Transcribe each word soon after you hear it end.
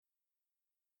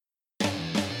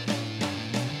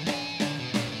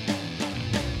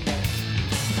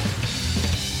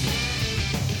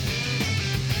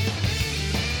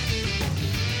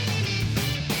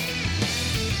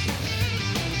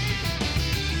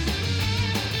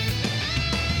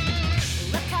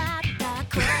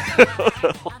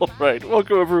All right,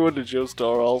 welcome everyone to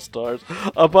Joestar All-Stars,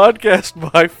 a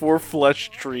podcast by 4 Flesh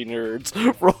Tree Nerds,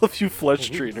 for all of you Flesh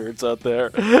Tree Nerds out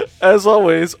there. As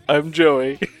always, I'm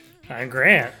Joey. I'm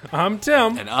Grant. I'm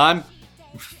Tim. And I'm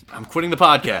quitting the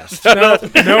podcast.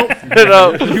 Nope.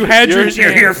 You had your chance.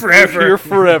 You're here forever. You're here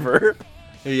forever.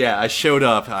 Yeah, I showed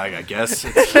up, I guess.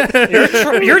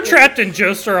 You're trapped in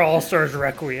Joestar All-Stars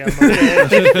Requiem.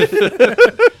 Okay?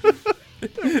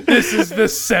 This is the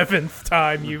 7th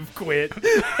time you've quit.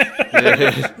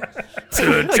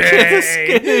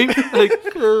 Today.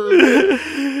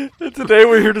 Today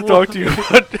we're here to talk to you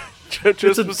about JoJo's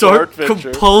It's a Bizarre dark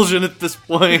Adventure, compulsion at this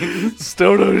point.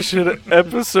 Stone Ocean,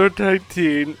 episode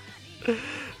 19.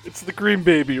 It's the green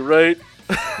baby, right?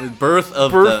 Birth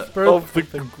of Birth the of the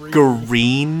green.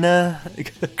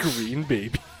 green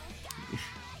baby.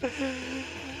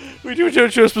 We do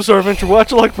JoJo's Bizarre Adventure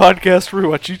watch-along podcast where we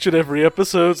watch each and every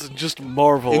episode and just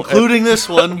marvel. Including this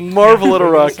one. Marvel at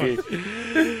Araki.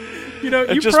 You know,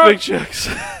 And you just make checks.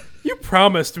 You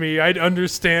promised me I'd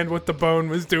understand what the bone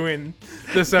was doing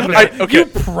this episode. Okay. You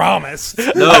promised.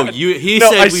 No, he No,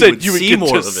 said I we said would you would see get more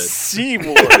to of it. see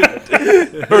more of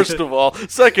it. First of all.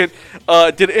 Second,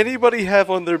 did anybody have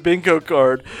on their bingo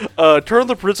card, turn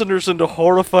the prisoners into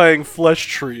horrifying flesh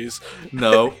trees,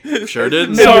 No, sure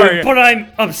didn't. No. Sorry. But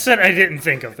I'm upset I didn't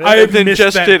think of it. I and then missed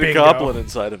that gestate a bingo. goblin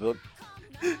inside of them?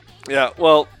 Yeah,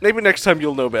 well, maybe next time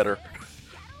you'll know better.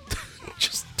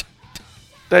 Just...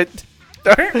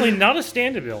 Apparently not a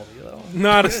stand ability, though.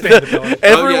 Not a standability.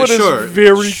 Everyone sure. is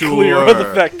very clear on the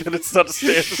Sure. fact that it's not a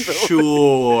standability.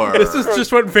 Sure. This is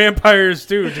just what vampires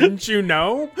do. Didn't you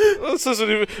know? This isn't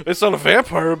even, it's not a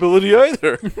vampire ability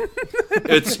either.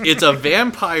 It's a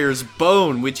vampire's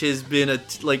bone, which has been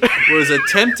was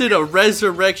attempted a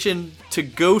resurrection to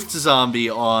ghost zombie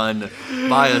on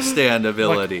by a stand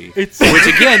ability, It's which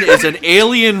again is an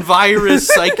alien virus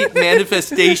psychic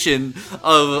manifestation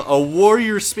of a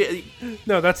warrior spirit.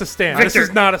 no, that's a stand. Victor. This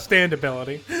is not a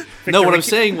standability. No, what I'm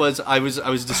saying was I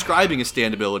was describing a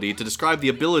stand ability to describe the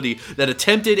ability that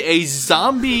attempted a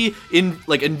zombie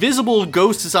invisible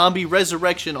ghost zombie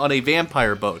resurrection on a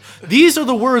vampire bone. These are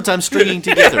the words I'm stringing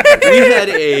together. We had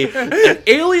an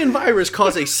alien virus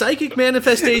cause a psychic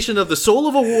manifestation of the soul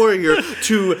of a warrior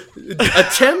to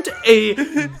attempt a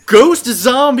ghost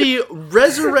zombie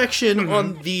resurrection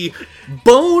on the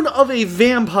bone of a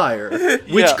vampire,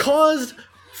 which Yeah. caused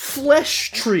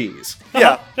flesh trees.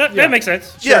 Yeah. That makes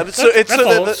sense. Yeah, Sure. so it's that so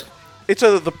that follows. it's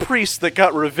so that the priest that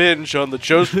got revenge on the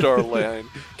Joestar line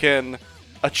can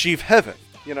achieve heaven,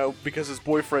 because his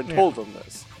boyfriend told him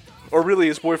this. Or really,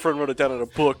 his boyfriend wrote it down in a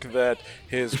book that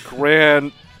his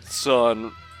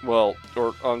grandson, or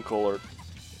uncle, or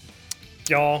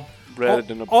Y'all.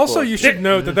 read in a Also, book. you should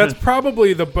note that that's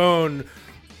probably the bone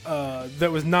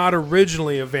that was not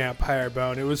originally a vampire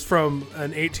bone. It was from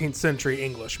an 18th century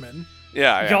Englishman.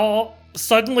 Yeah. Y'all,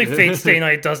 suddenly Fate Stay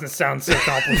Night doesn't sound so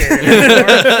complicated anymore.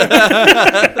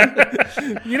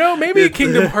 You know, maybe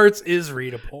Kingdom Hearts is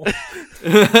readable.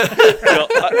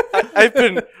 I've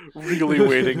been really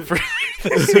waiting for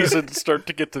this season to start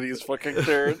to get to these fucking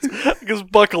turns. Because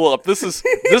buckle up, this is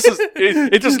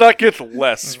it does not get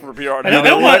less for beyond. I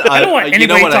don't want You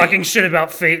know anybody what talking shit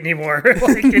about Fate anymore. It's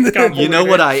complicated. You know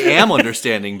what I am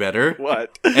understanding better?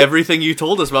 What? Everything you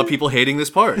told us about people hating this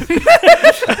part.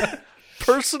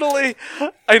 Personally,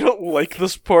 I don't like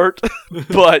this part,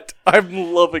 but I'm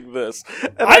loving this.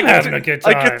 And I'm having a good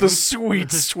I get the time.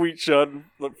 sweet Sean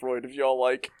Freud if y'all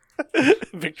like.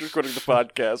 Victor's quitting the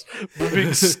podcast. We're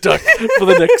being stuck for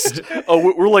the next...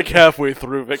 Oh, we're like halfway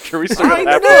through, Victor. We still got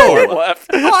I half know. an hour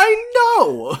left. I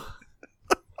know.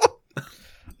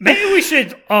 Maybe we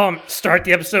should start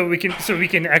the episode so we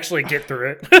can actually get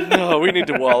through it. No, we need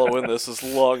to wallow in this as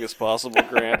long as possible,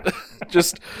 Grant.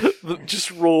 just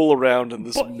roll around in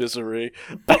this misery.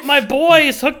 But my boy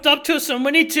is hooked up to so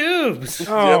many tubes. Yep,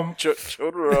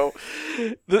 Jotaro.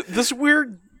 This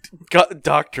weird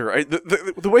doctor,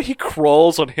 the way he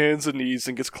crawls on hands and knees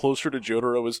and gets closer to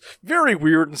Jotaro is very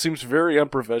weird and seems very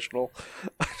unprofessional.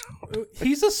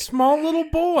 He's a small little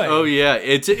boy. Oh yeah,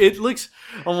 it looks.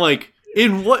 I'm like,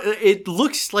 in what it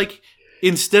looks like.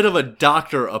 Instead of a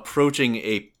doctor approaching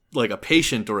a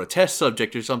patient or a test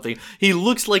subject or something, he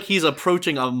looks like he's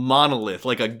approaching a monolith,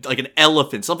 like an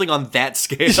elephant, something on that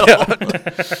scale.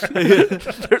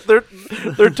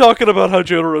 They're talking about how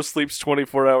Jotaro sleeps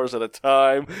 24 hours at a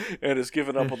time and has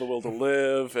given up on the will to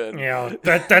live. And Yeah,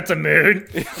 that's a mood.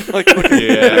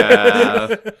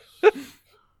 Yeah.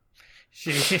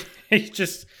 He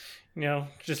just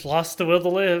lost the will to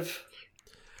live.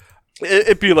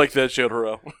 It'd be like that,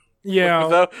 Jotaro.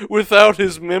 Yeah. Without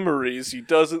his memories, he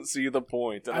doesn't see the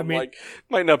point. And I'm mean- like,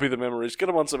 might not be the memories. Get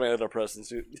him on some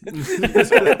antidepressants.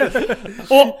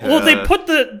 Well, they put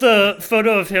the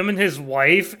photo of him and his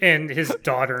wife and his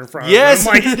daughter in front Yes,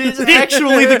 of him. it is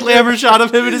actually the glamour shot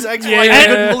of him and his ex-wife. I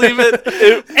couldn't believe it.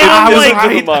 And I'm It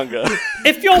like, is the manga.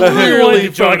 if y'all really wanted to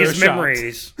jog his photoshopped.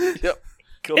 memories, Yep.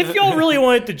 if y'all really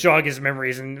wanted to jog his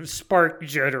memories and spark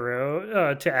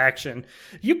Jotaro to action,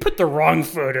 you put the wrong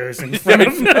photos in front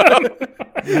of him.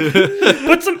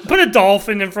 put a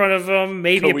dolphin in front of him,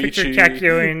 maybe a picture of Koichi.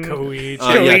 Kakyo and Koichi.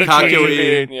 Yeah,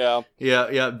 Koichi. Kakyo. Yeah.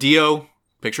 Yeah. Dio.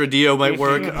 Picture of Dio might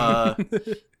work.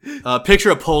 Picture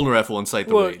of Polnareff will incite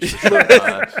the Look, rage.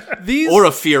 These Or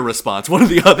a fear response, one or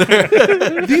the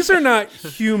other. these are not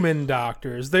human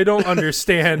doctors. They don't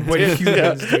understand what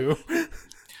humans do.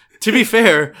 To be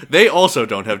fair, they also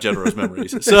don't have Jetaro's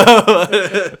memories. So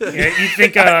Yeah, you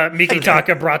think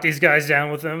Mikitaka brought these guys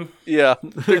down with him? Yeah,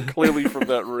 they're clearly from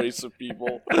that race of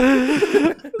people.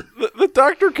 The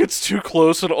doctor gets too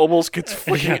close and almost gets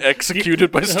fucking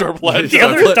executed by Starblight. The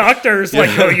other doctor's like,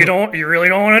 "Oh, you really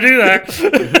don't want to do that."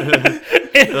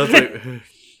 that's like-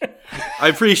 I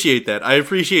appreciate that. I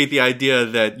appreciate the idea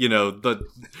that, you know,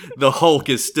 the Hulk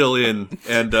is still in,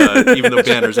 and even though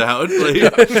Banner's out. Like,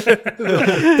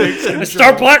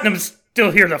 Star Platinum's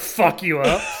still here to fuck you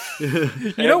up.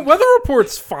 You know, Weather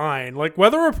Report's fine. Like,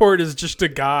 Weather Report is just a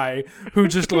guy who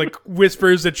just, like,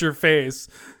 whispers at your face.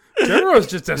 Jetaro's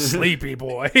just a sleepy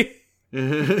boy.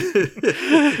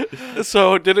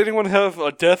 So, did anyone have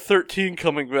a Death 13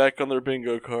 coming back on their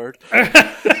bingo card?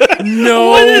 No.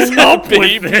 What is up with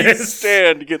Baby this?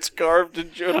 Stan gets carved in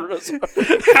Jotaro's arm.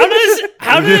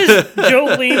 How does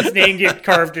Jolene's name get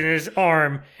carved in his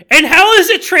arm, and how does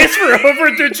it transfer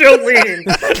over to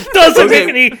Jolene? Doesn't make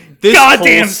any this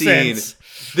goddamn whole scene, sense.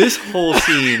 This whole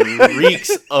scene reeks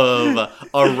of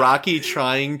Araki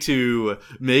trying to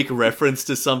make reference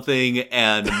to something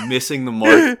and missing the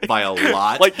mark by a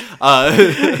lot. Like,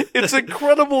 it's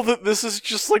incredible that this is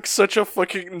just like such a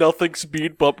fucking nothing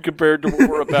speed bump compared to what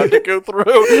we're about to go through.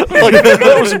 Like,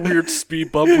 that was a weird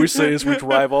speed bump we say as we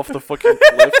drive off the fucking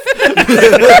cliff.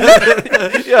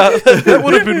 Yeah, that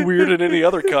would have been weird in any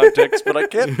other context, but I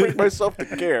can't bring myself to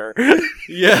care.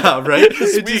 Yeah, right?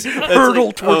 We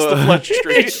hurtle towards the flesh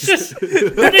street. It's just,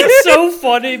 but it's so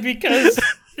funny because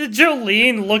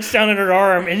Jolene looks down at her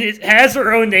arm and it has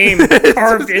her own name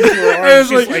carved into her arm. I was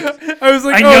She's like, like, I was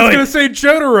like, I oh, I know was it. going to say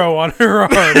Jotaro on her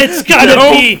arm. it's gotta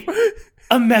Nope. be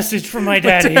a message from my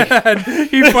daddy. Dad,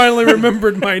 he finally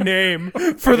remembered my name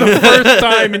for the first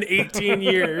time in 18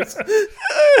 years.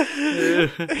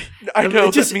 I know,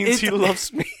 It just- that means it- he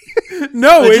loves me.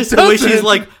 No, It's it just the way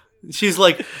doesn't. she's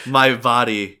like, my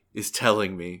body is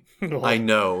telling me. I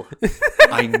know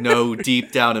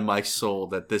deep down in my soul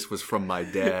that this was from my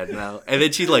dad now. And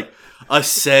then she like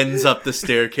ascends up the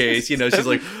staircase, you know, she's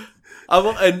like,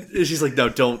 and she's like, no,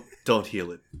 don't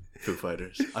heal it, Foo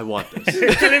Fighters. I want this.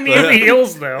 It immediately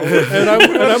heals though. and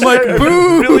I'm like, It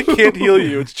boo! really can't heal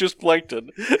you. It's just plankton.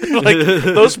 Like,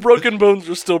 those broken bones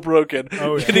are still broken.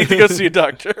 Oh, yeah. You need to go see a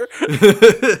doctor.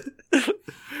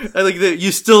 I like that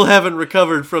you still haven't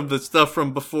recovered from the stuff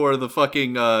from before the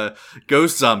fucking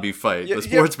ghost zombie fight, the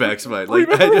sports max fight. Like,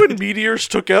 Remember when meteors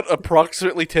took out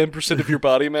approximately 10% of your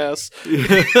body mass?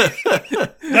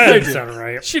 That doesn't sound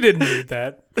right. She didn't need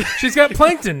that. She's got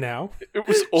plankton now. It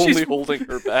was only holding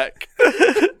her back.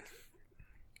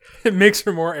 It makes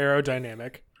her more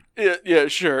aerodynamic. Yeah,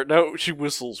 sure. Now she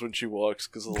whistles when she walks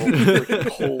because of the little freaking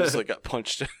holes that got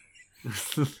punched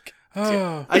in.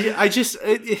 Oh. I just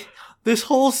this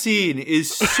whole scene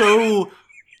is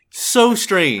so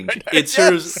strange. It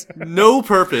serves no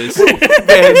purpose.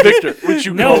 Man, Victor, would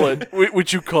you No. call it?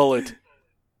 Would you call it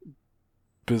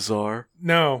bizarre?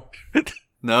 No.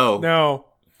 No. No.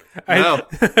 No.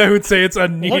 I would say it's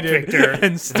unneeded Victor.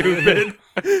 and stupid.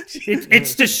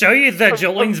 It's to show you that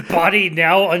Jolene's body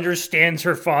now understands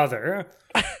her father.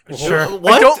 Sure.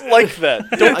 What? I don't like that.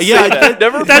 Don't say Yeah, that.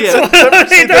 Never. That's Yeah. what,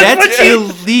 That's what she,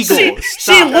 illegal. she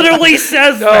Stop. literally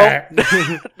says that.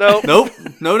 No. Nope.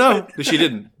 No. She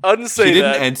didn't. Unsay She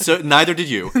didn't, that. and so neither did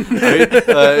you. Right?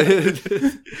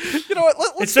 You know what?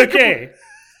 Let's It's take okay.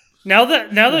 Now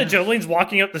that Jolene's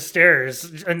walking up the stairs,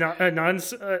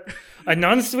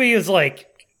 Anansui is like,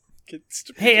 gets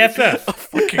to be Hey, FF.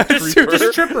 fucking Just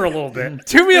creeper. trip her a do bit.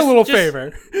 Do me a little just-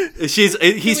 favor. He's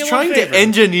a trying little to favor.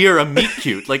 engineer a meet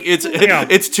cute. Like Yeah.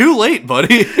 it's too late,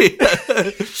 buddy.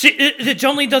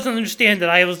 John Lee doesn't understand that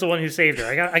I was the one who saved her.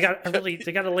 I got to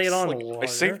lay it on a little. I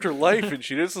saved her life and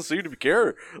she doesn't seem to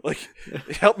care. Like,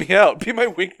 help me out. Be my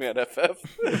wingman, FF.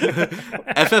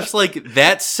 FF's like,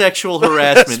 that's sexual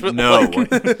harassment. No.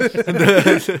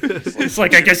 It's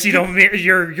like, I guess you don't.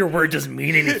 Your word doesn't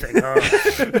mean anything,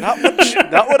 huh?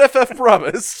 Not what FF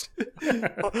promised.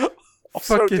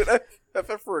 Also, Fucking- did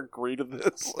FF agree to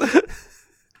this?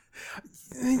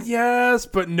 Yes,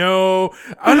 but no.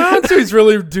 Anansu's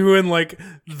really doing like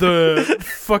the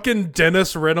fucking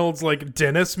Dennis Reynolds like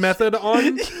Dennis method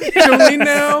on Jolene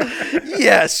now.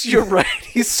 Yes, you're right.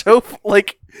 He's so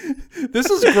like. This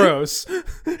is gross.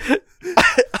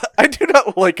 I do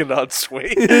not like it on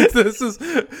Sway. This is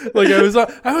like I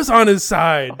was on his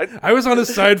side. I was on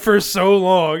his side for so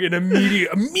long and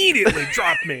immediately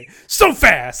dropped me so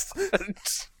fast.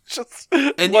 Just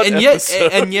And one yet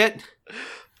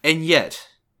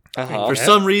episode. for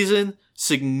some reason,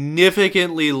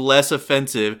 significantly less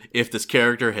offensive if this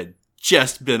character had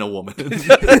just been a woman.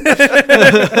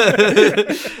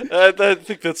 I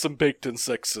think that's some baked-in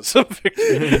sexism.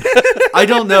 I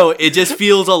don't know. It just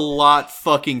feels a lot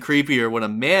fucking creepier when a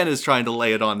man is trying to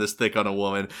lay it on this thick on a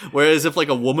woman. Whereas if like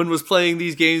a woman was playing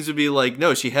these games, would be like,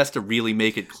 no, she has to really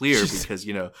make it clear because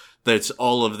that's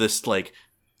all of this like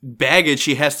baggage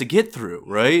she has to get through,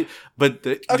 right? But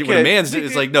when a man's,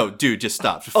 it's like, no, dude, just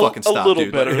stop, fucking stop, a little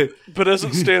dude. better. Like, But as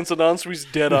it stands, Anansui's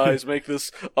dead eyes make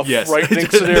this a Yes. frightening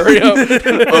scenario.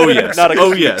 oh yes, Not a oh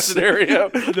cute yes. scenario.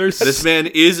 There's This man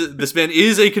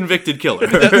is a convicted killer.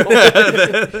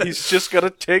 He's just got to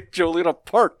take Jolene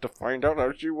apart to find out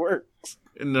how she works.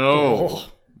 No.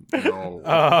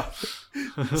 No.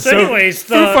 So, anyways,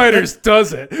 Foo Fighters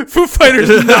does it. Foo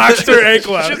Fighters knocks her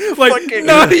ankle out. Like fucking-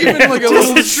 not even like a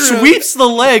little Just shrimp. sweeps the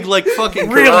leg like fucking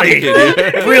really, Karate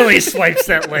Kid. really swipes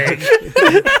that leg.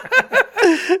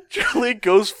 Jolene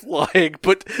goes flying,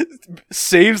 but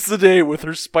saves the day with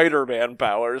her Spider-Man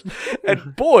powers.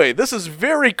 And boy, this is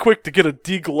very quick to get a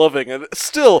degloving, and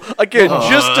still, again,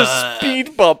 just a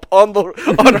speed bump on the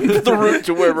route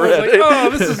to where we're Like, headed. oh,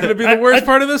 this is gonna be the worst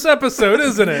part of this episode,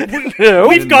 isn't it? No,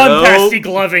 We've gone No. past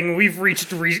degloving. We've reached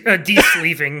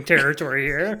de-sleeving territory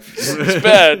here. it's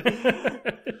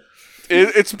bad.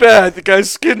 It's bad. The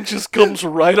guy's skin just comes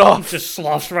right off. Just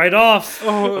sloughs right off.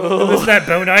 Oh, is that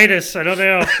bonitis? I don't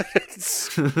know.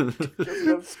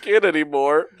 No skin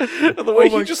anymore. And the way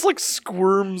he just like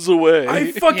squirms away.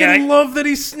 I fucking Yeah, I- love that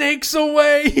he snakes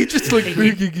away. He just like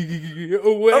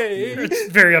away.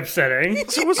 It's very upsetting.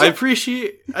 I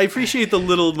appreciate the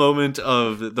little moment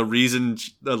of the reason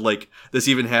like this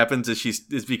even happens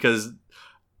is because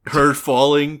her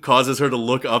falling causes her to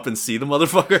look up and see the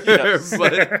motherfucker.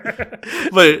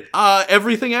 but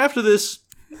everything after this,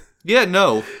 yeah,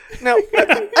 no. Now,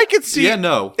 I could see. Yeah,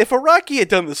 no. If Araki had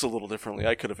done this a little differently,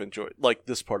 I could have enjoyed like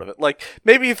this part of it. Like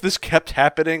maybe if this kept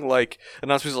happening, like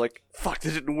Anansu's like, "Fuck,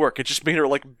 that didn't work." It just made her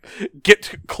like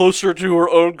get closer to her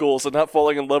own goals and not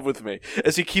falling in love with me.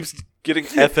 As he keeps getting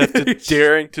FF to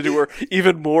daring to do her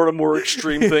even more and more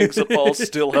extreme things that all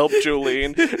still help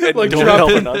Jolene and Like don't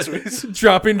help dropping- Anansu.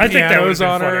 Dropping I think that would pianos have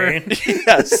on been her. funny.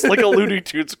 Yes, like a Looney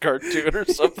Tunes cartoon or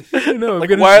something. No, I'm Like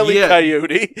gonna- Wile E. Yeah.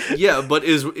 Coyote. Yeah, but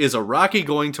is Araki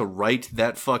going to write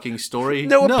that fucking story?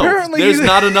 No, apparently there's he-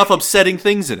 not enough upsetting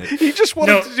things in it. He just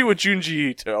wanted No. to do a Junji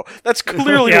Ito. That's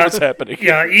clearly Yeah. what's happening.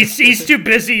 Yeah, he's too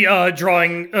busy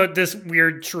drawing this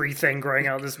weird tree thing growing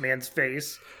out of this man's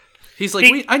face. He's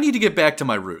like, wait, I need to get back to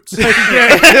my roots.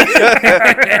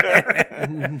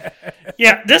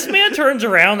 Yeah, this man turns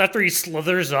around after he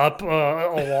slithers up a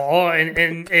wall, and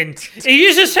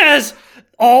he just has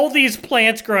all these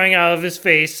plants growing out of his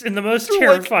face in the most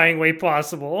terrifying way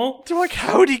possible. They're like,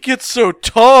 how'd he get so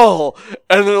tall?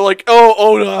 And they're like,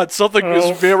 oh no, something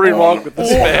is very wrong with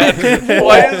this man.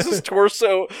 Why is his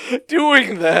torso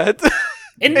doing that?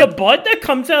 And the bud that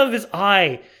comes out of his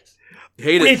eye,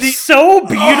 Hate it. it's so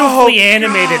beautifully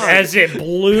animated God. as it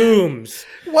blooms.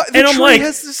 What? The And I'm tree like-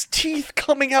 has his teeth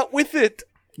coming out with it.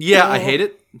 Yeah, I hate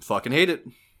it. Fucking hate it.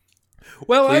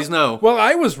 Well, Please no. Well,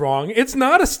 I was wrong. It's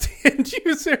not a stand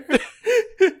user.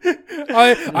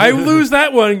 I lose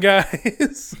that one,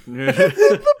 guys.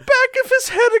 The back of his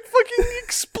head fucking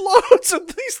explodes, and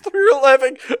these three are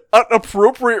having an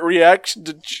appropriate reaction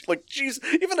to, like, jeez.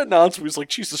 Even Anansi was like,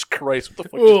 Jesus Christ,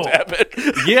 what the fuck just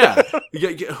happened? Yeah.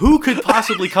 Who could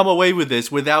possibly come away with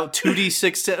this without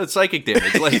 2d6 psychic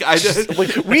damage? Like,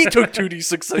 Like, we took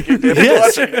 2d6 psychic damage.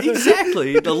 yes, watching it.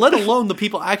 exactly. Let alone the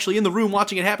people actually in the room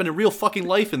watching it happen in real fucking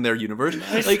life in their universe.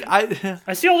 Like,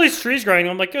 I see all these trees growing.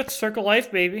 I'm like, it's circle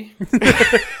life, baby.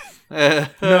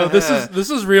 No, this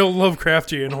is real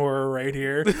Lovecraftian horror right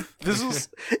here. This is.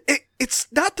 It's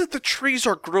not that the trees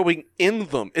are growing in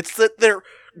them. It's that they're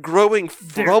growing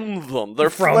from them. Their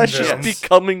from flesh them. is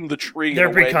becoming the tree. They're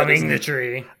in a way that becoming is the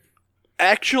tree.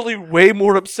 actually way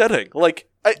more upsetting. Like,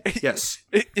 yes.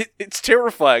 It's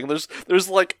terrifying. There's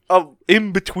like a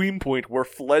in between point where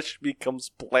flesh becomes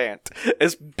plant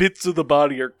as bits of the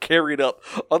body are carried up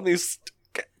on these.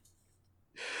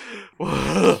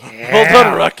 Well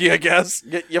done, Rocky. I guess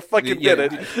you fucking Yeah.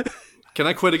 did it. Can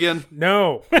I quit again?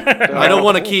 No. I don't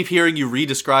want to keep hearing you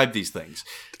re-describe these things.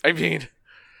 I mean,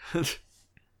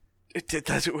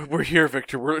 we're here,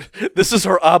 Victor. This is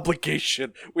our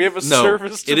obligation. We have a No,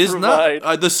 service to it is provide.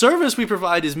 not. The service we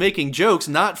provide is making jokes,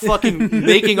 not fucking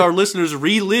making our listeners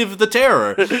relive the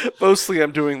terror. Mostly,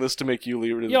 I'm doing this to make you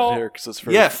leave it in Yo. the hair because it's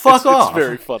very. Yeah, fuck off. It's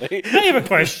very funny. I have a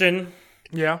question.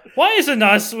 Yeah. Why is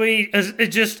Anasui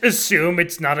just assume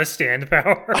it's not a stand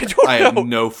power? I have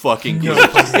no fucking clue.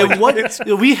 And what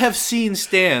we have seen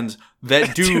stands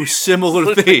that do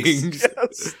similar things,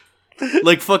 Yes.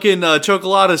 like fucking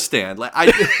Chocolata stand. Like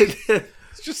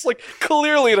It's just like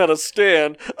clearly not a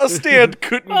stand. A stand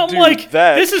couldn't I'm do like,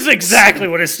 that. this is exactly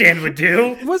what a stand would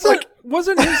do.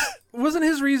 Wasn't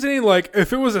his reasoning like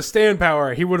if it was a stand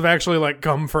power, he would have actually like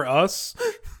come for us?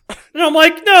 And I'm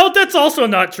like, no, that's also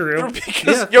not true.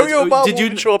 because Yeah, Yo-Yo Ma did you-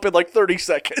 won't show up in like 30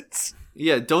 seconds.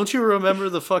 yeah, don't you remember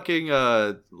the fucking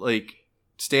like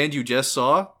stand you just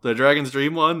saw, the Dragon's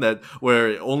Dream one, that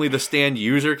where only the stand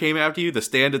user came after you, the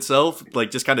stand itself like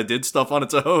just kind of did stuff on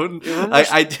its own.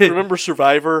 I did. Remember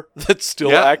Survivor? That's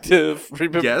still Yeah. active.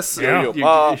 Remember Yes. Yo-Yo You-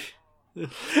 Ma?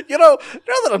 You know,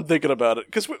 now that I'm thinking about it,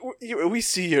 because we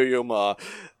see Yo-Yo Ma,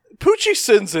 Poochie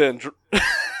sends in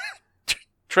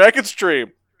Dragon's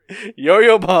Dream,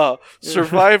 Yo-Yo Ma,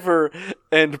 Survivor,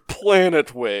 and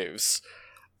Planet Waves.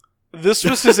 This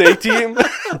was his A-team.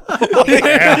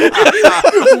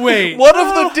 Wait. One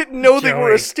of them didn't know they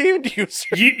were a Joey. stand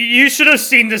user. You should have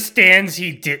seen the stands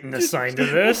he didn't assign to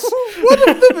this. One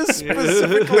of them is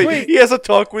specifically, he has a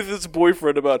talk with his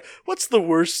boyfriend about, what's the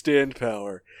worst stand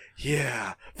power?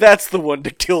 Yeah, that's the one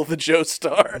to kill the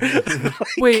Joestar.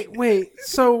 Wait.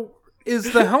 So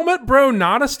is the helmet bro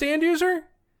not a stand user?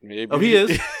 Maybe. Oh, he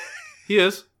is. He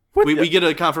is. What We the- get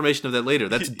a confirmation of that later.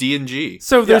 That's D&G.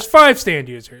 So there's 5 stand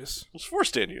users. There's 4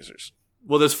 stand users.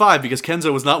 Well, there's 5 because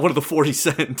Kenzo was not one of the 40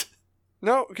 sent.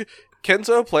 No,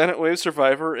 Kenzo, Planet Wave,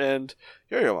 Survivor, and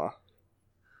Yo-Yo Ma.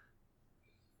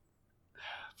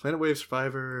 Planet Wave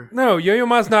Survivor. No, Yo-Yo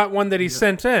Ma's not one that he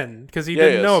sent in because he Yeah,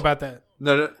 didn't he know is. about that.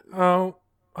 No, Oh,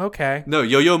 okay. no.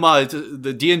 Yo-Yo Ma.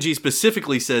 The D&G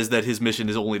specifically says that his mission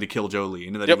is only to kill Jolene,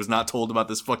 and that he Yep. was not told about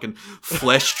this fucking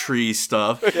flesh tree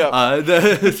stuff. Yep.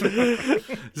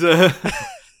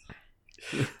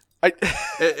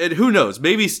 And who knows?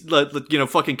 Maybe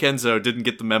fucking Kenzo didn't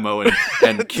get the memo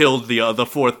and killed the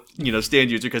 4th stand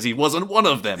user because he wasn't one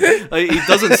of them. It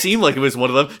doesn't seem like it was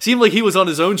one of them. It seemed like he was on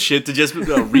his own shit to just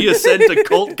reascend to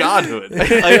cult godhood.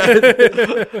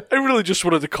 I really just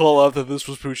wanted to call out that this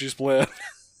was Poochie's plan.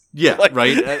 Yeah,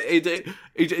 right.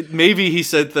 Maybe he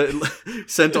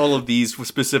sent all of these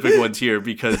specific ones here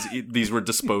because these were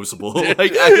disposable.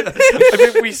 I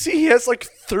mean, we see he has like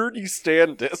 30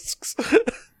 stand discs.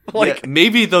 Yeah,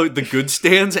 maybe the good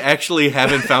stands actually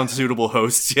haven't found suitable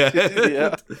hosts yet.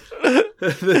 Yeah.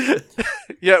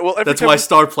 Yeah, well, every That's time why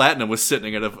Star Platinum was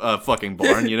sitting at a fucking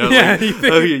barn, you know? Yeah,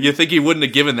 Like, you think he wouldn't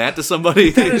have given that to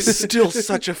somebody? that is still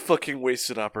such a fucking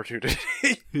wasted opportunity.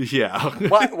 Yeah.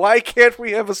 Why can't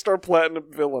we have a Star Platinum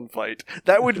villain fight?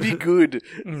 That would be good.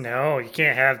 No, you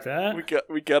can't have that.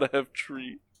 We gotta have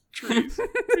trees.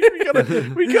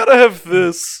 we gotta have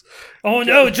this. Oh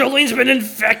no, Jolene's been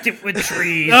infected with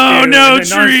trees. Oh, dude. no, And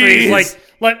then Nonstree's trees!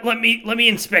 Like, let me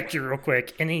inspect you real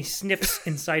quick, and he sniffs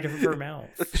inside of her mouth.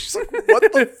 She's like, what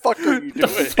the fuck are you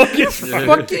doing?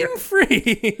 Fucking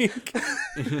freak.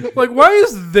 Like, why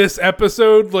is this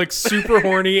episode like super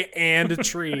horny and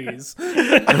trees?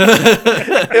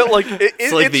 It's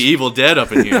like the Evil Dead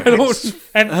up in here. I don't.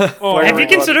 Have Oh you my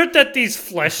considered that these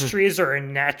flesh trees are a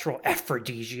natural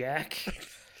aphrodisiac?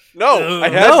 No, I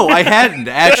had No, I hadn't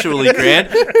actually, Grant.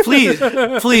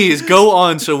 Please go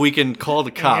on so we can call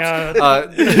the cops.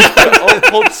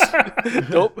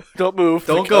 Don't move.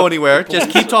 Don't go anywhere. Just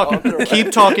keep talking.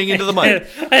 Keep talking into the mic.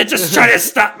 Just try to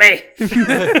stop me.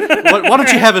 Why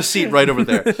don't you have a seat right over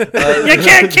there? You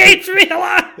can't keep me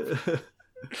alive.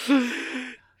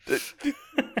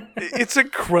 It's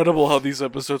incredible how these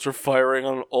episodes are firing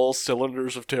on all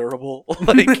cylinders of terrible.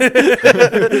 Like,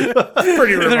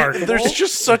 Pretty remarkable. there's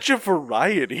just such a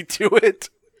variety to it.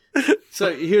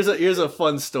 So here's a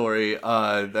fun story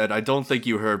that I don't think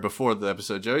you heard before the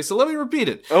episode, Joey. So let me repeat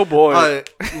it. Oh boy!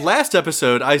 Last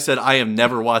episode, I said I am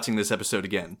never watching this episode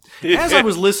again. As I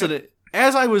was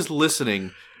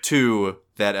listening to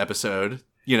that episode,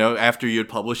 you know, after you had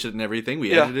published it and everything,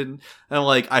 we edited it, and I'm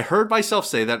like, I heard myself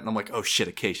say that, and I'm like, oh shit,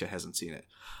 Acacia hasn't seen it.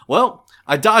 Well,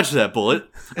 I dodged that bullet.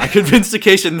 I convinced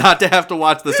Acacia not to have to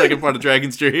watch the second part of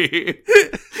Dragon's Dream.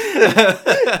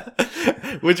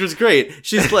 Which was great.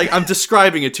 She's like, I'm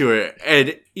describing it to her,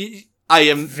 and I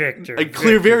am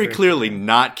very clearly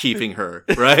not keeping her,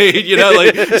 right? You know,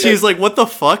 like, she's like, what the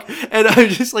fuck? And I'm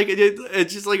just like,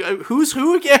 it's just like, who's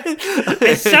who again?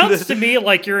 It sounds to me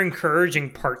like you're encouraging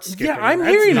part skipping. Yeah, I'm That's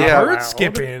hearing not part allowed.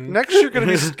 skipping. Next, you're going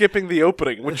to be skipping the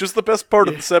opening, which is the best part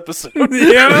of this episode.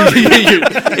 Yeah.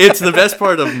 It's the best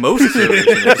part of most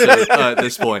episodes at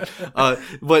this point.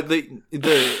 But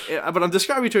but I'm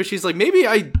describing to her. She's like, maybe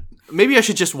I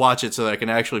should just watch it so that I can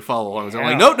actually follow along. So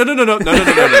I'm like, no.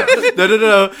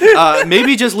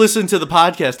 Maybe just listen to the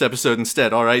podcast episode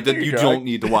instead. All right, then you don't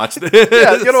need to watch this.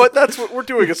 Yeah, you know what? That's what we're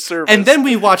doing a service. And then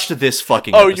we watched this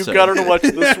fucking. Oh, episode. you got her to watch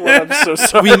this one. I'm so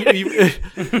sorry.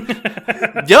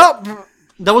 Yup.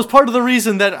 That was part of the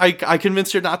reason that I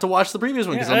convinced her not to watch the previous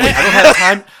one, because I'm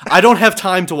like, I don't have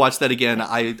time to watch that again.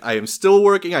 I am still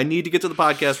working. I need to get to the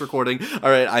podcast recording. All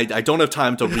right, I don't have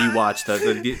time to rewatch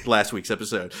the last week's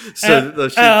episode. So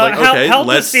she's like, okay,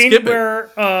 let's skip it. Where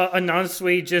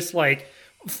Anonsui just like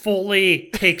fully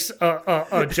takes a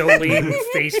Jolene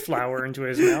face flower into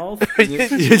his mouth.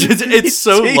 It's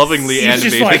so lovingly He's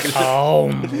animated. just like,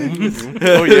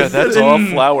 oh yeah, that's all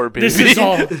flour, baby. this is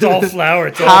all flour.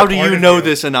 It's all How do part you of know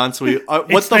this, Anonsui?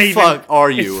 What It's the not fuck even- are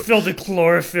you? It's filled with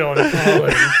chlorophyll and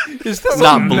pollen. Is this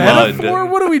Not a blood. metaphor?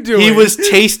 What are we doing? He was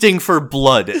tasting for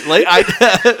blood. Like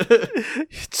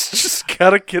It's just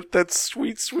gotta get that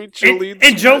sweet Jolene.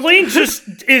 and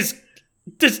Jolene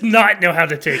does not know how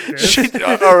to take this.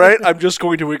 All right, I'm just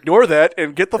going to ignore that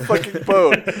and get the fucking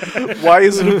bone. Why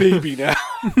is it a baby now?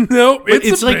 Nope.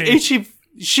 it's a like babe.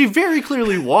 she very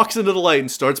clearly walks into the light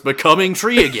and starts becoming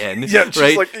tree again. Yeah, she's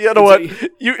right? like, you know what?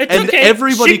 And okay.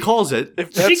 everybody She- calls it.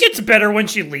 If She that's, gets better when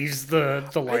she leaves the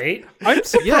light. I'm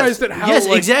surprised at how. Yes,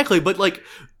 like, exactly. But like,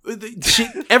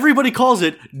 everybody calls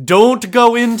it. Don't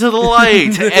go into the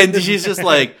light, and she's just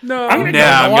like, No. I'm gonna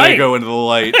nah, I'm go gonna in the go into the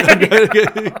light.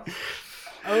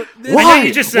 I know Why?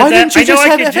 you just said Why that. didn't you I know just I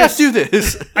have could FF just- do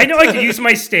this? I know I could use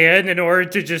my stand in order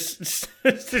to just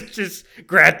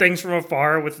grab things from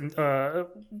afar with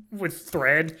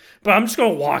thread, but I'm just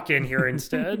gonna walk in here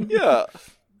instead. yeah.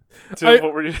 Dude,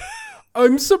 what were you?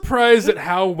 I'm surprised at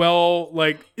how well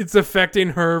like it's affecting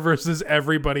her versus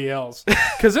everybody else,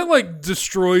 because it like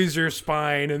destroys your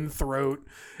spine and throat,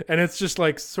 and it's just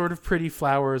like sort of pretty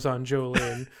flowers on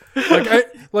Jolene.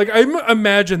 I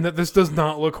imagine that this does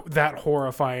not look that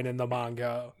horrifying in the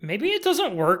manga. Maybe it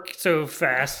doesn't work so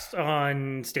fast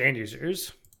on stand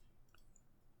users.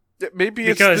 Maybe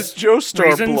Because it's this Joestar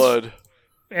reasons? blood.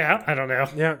 Yeah, I don't know.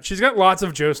 Yeah, she's got lots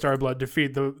of Joestar blood to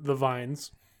feed the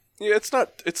vines. Yeah, it's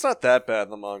not that bad in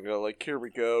the manga. Like, here we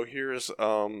go. Here's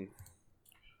Anonsui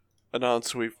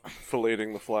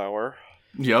filleting the flower.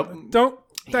 Yep.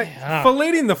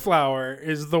 Filleting the flower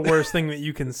is the worst thing that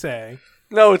you can say.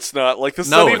 No, it's not. Like, this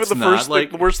is No, not even it's the not. first Like-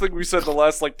 thing, the worst thing we said in the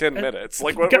last like 10 minutes.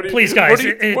 Like, what are you, Please, guys,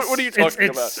 what are you talking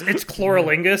about? It's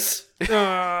chlorolingus.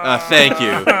 Thank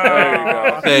you. There you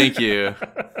go. Thank you.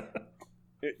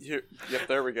 Yep,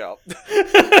 there we go.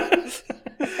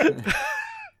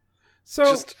 So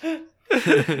Just,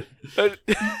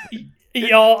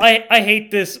 Y'all, I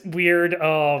hate this weird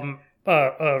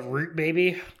root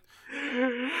baby.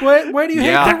 why do you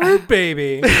Yeah. hate the root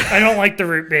baby? I don't like the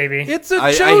root baby. It's a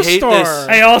I hate Joestar. this.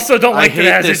 I also don't like hate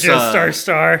that it has this, a Joestar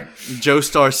star.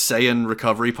 Joestar Saiyan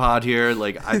recovery pod here.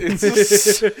 Like, it's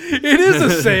just, It is a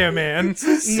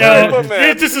Saiyaman. No,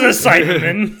 Cyberman. this is a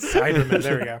Cyberman. Cyberman,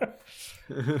 there we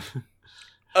go.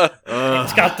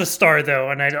 It's got the star though,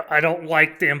 and I don't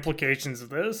like the implications of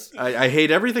this. I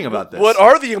hate everything about this. what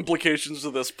are the implications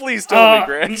of this? Please tell me,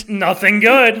 Grant. Nothing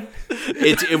good.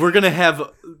 We're gonna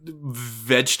have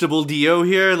vegetable Dio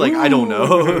here. Like, I don't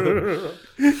know.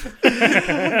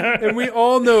 And we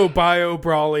all know Bio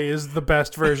Brawly is the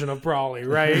best version of Brawly,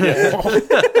 right?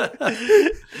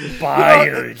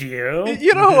 Bio Dio.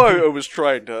 You know how I was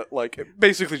trying to,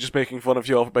 basically just making fun of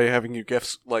you all by having you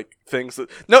guess, things that...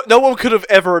 No one could have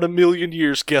ever in a million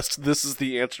years guessed this is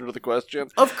the answer to the question.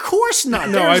 Of course not.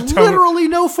 No, I There's totally- literally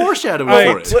no foreshadowing for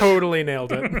I it. totally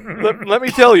nailed it. Let me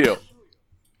tell you.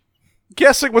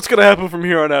 Guessing what's going to happen from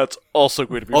here on out is also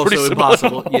going to be pretty Also similar.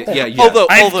 impossible. Yeah.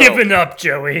 I've given up,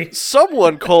 Joey.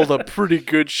 Someone called a pretty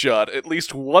good shot. At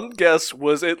least one guess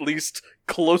was at least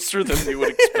closer than you would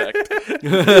expect.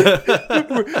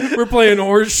 We're playing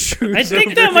horseshoes. I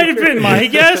think that might have been my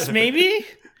guess, maybe?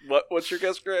 What's your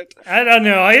guess, Grant? I don't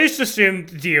know. I just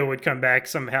assumed Dio would come back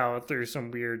somehow through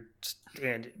some weird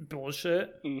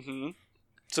bullshit. Mm-hmm.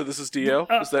 So this is Dio?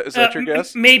 Is that your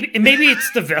guess? Maybe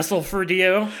it's the vessel for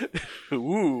Dio.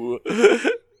 Ooh.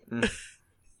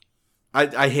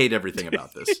 I hate everything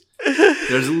about this.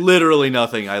 There's literally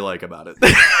nothing I like about it.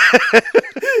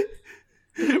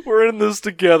 We're in this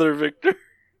together, Victor.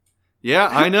 Yeah,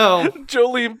 I know.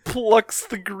 Jolene plucks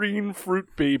the green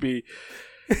fruit baby.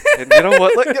 And you know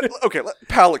what?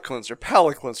 Palate cleanser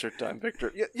time,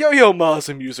 Victor. Yo-Yo Ma's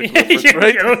a music reference,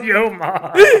 right? Yo-Yo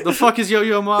Ma. The fuck is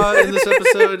Yo-Yo Ma in this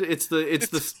episode? It's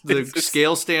the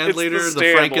scale stand It's later, the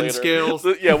stand Franken later. scales.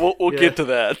 Yeah, we'll get to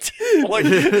that.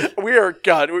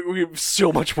 We have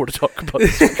so much more to talk about.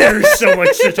 There's so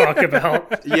much to talk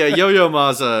about. Yeah, Yo-Yo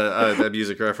Ma's a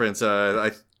music reference.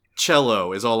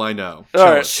 Cello is all I know. All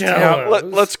right, Cellos.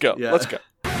 let's go. Yeah. Let's go.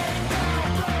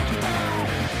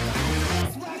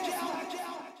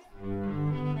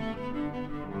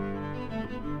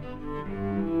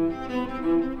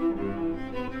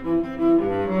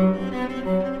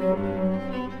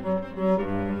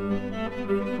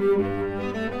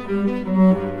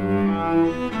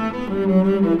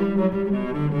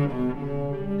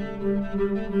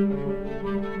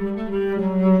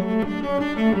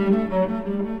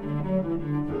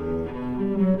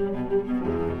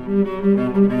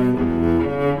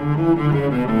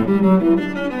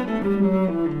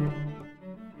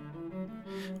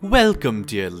 Welcome,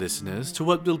 dear listeners, to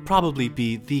what will probably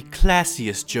be the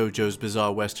classiest JoJo's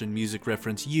Bizarre Western music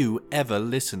reference you ever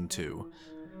listened to.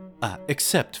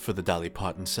 Except for the Dolly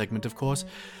Parton segment, of course.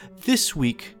 This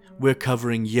week, we're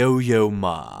covering Yo-Yo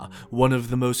Ma, one of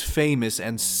the most famous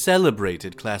and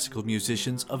celebrated classical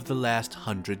musicians of the last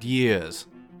 100 years.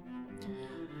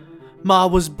 Ma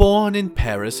was born in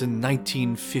Paris in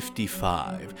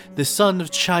 1955, the son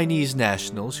of Chinese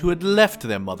nationals who had left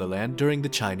their motherland during the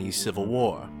Chinese Civil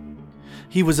War.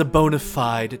 He was a bona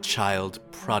fide child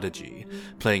prodigy,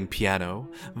 playing piano,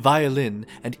 violin,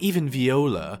 and even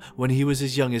viola when he was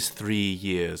as young as 3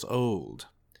 years old.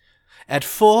 At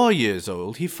 4 years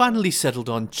old, he finally settled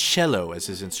on cello as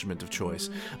his instrument of choice,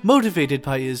 motivated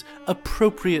by his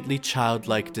appropriately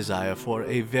childlike desire for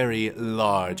a very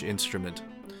large instrument.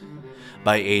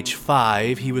 By age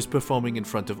 5, he was performing in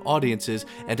front of audiences,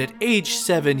 and at age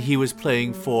 7, he was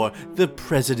playing for the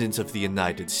President of the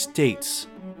United States.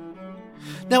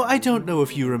 Now, I don't know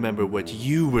if you remember what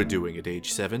you were doing at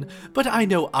age 7, but I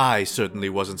know I certainly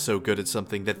wasn't so good at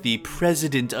something that the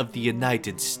President of the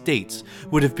United States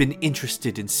would have been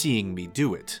interested in seeing me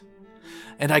do it.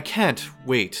 And I can't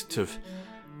wait to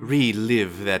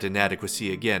relive that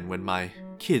inadequacy again when my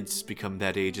kids become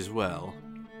that age as well.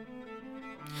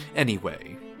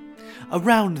 Anyway,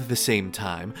 around the same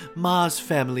time, Ma's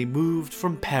family moved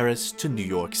from Paris to New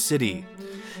York City.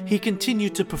 He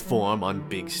continued to perform on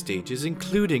big stages,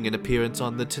 including an appearance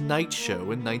on The Tonight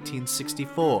Show in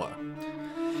 1964.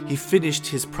 He finished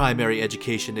his primary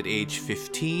education at age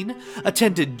 15,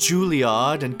 attended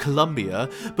Juilliard and Columbia,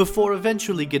 before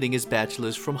eventually getting his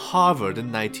bachelor's from Harvard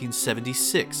in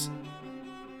 1976.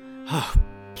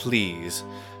 Please,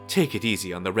 take it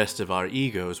easy on the rest of our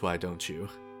egos, why don't you?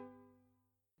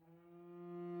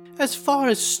 As far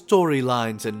as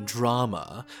storylines and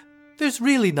drama, there's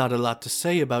really not a lot to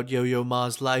say about Yo-Yo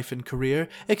Ma's life and career,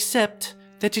 except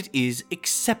that it is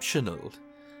exceptional.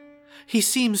 He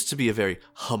seems to be a very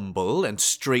humble and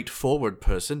straightforward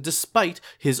person, despite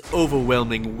his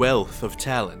overwhelming wealth of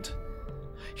talent.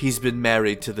 He's been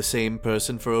married to the same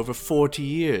person for over 40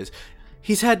 years.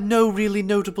 He's had no really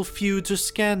notable feuds or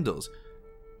scandals.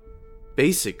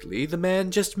 Basically, the man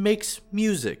just makes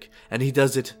music, and he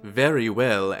does it very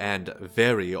well and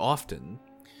very often.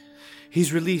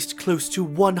 He's released close to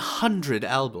 100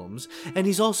 albums, and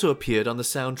he's also appeared on the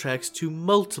soundtracks to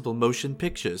multiple motion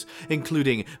pictures,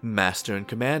 including Master and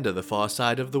Commander: The Far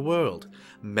Side of the World,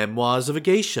 Memoirs of a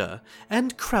Geisha,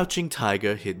 and Crouching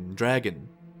Tiger, Hidden Dragon.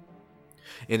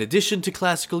 In addition to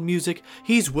classical music,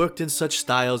 he's worked in such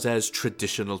styles as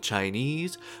traditional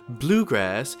Chinese,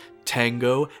 bluegrass,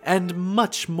 tango, and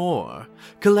much more,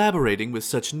 collaborating with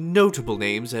such notable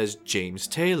names as James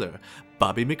Taylor,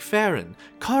 Bobby McFerrin,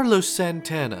 Carlos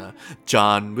Santana,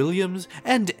 John Williams,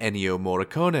 and Ennio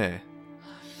Morricone.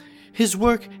 His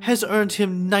work has earned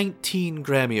him 19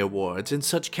 Grammy Awards in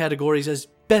such categories as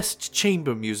Best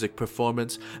Chamber Music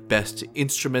Performance, Best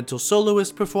Instrumental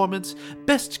Soloist Performance,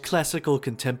 Best Classical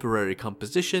Contemporary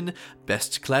Composition,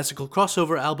 Best Classical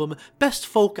Crossover Album, Best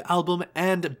Folk Album,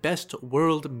 and Best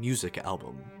World Music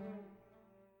Album.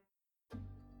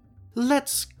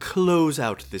 Let's close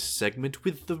out this segment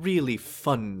with the really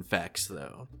fun facts,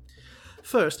 though.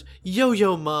 First,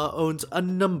 Yo-Yo Ma owns a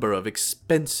number of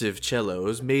expensive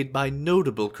cellos made by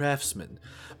notable craftsmen,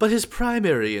 but his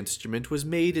primary instrument was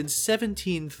made in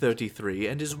 1733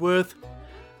 and is worth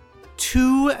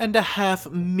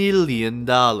 $2.5 million.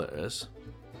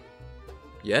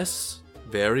 Yes,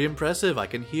 very impressive. I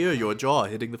can hear your jaw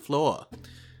hitting the floor.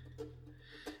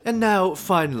 And now,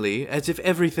 finally, as if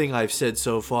everything I've said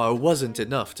so far wasn't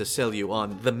enough to sell you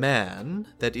on the man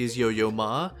that is Yo-Yo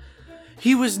Ma,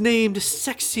 he was named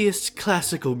Sexiest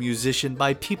Classical Musician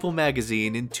by People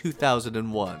magazine in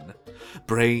 2001.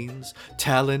 Brains,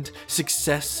 talent,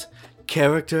 success,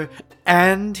 character,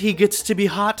 and he gets to be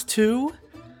hot too?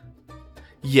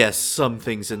 Yes, some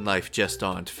things in life just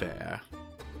aren't fair.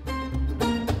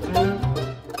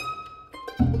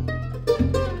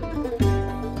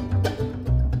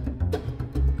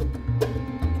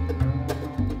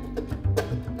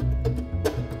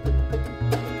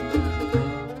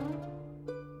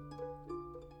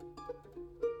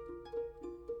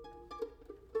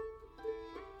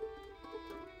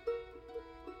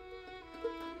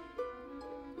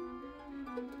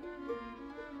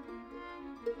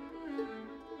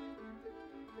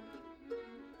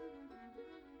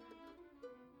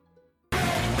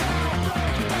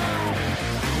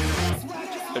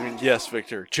 Yes,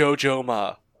 Victor. Jojo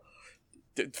Ma.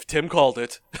 Tim called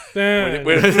it. Eh,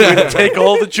 Way to take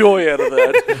all the joy out of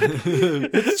that.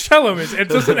 it's cello music. It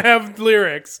doesn't have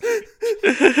lyrics. What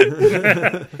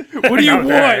do you Not want?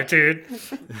 bad, dude.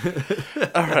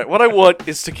 Alright, what I want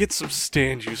is to get some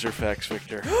stand user facts,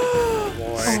 Victor.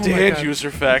 Stand God. user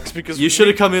facts, because You should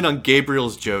have come in on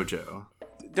Gabriel's JoJo.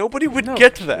 nobody would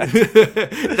get that.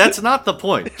 That's not the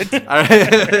point.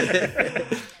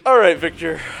 Alright? Alright,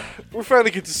 Victor. We're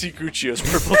finally get to see Guccio's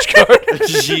privilege card.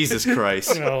 Jesus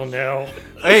Christ. Oh no.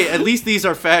 Hey, at least these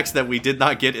are facts that we did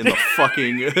not get in the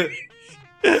fucking... Hey,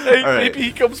 Alright. maybe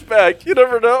he comes back. You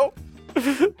never know.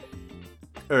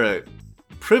 Alright.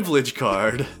 Privilege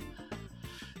card.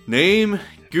 Name,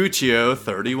 Guccio,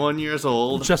 31 years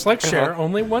old. Just like Cher,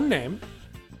 only one name.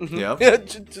 Yep. Yeah,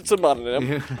 it's a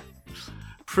mononym.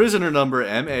 Prisoner number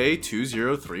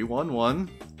MA20311.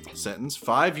 Sentence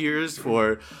 5 years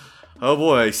for, oh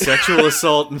boy, sexual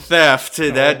assault and theft.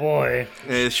 Oh That boy.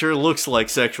 it sure looks like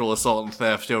sexual assault and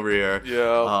theft over here.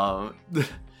 Yeah.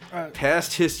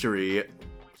 Past history.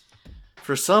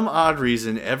 For some odd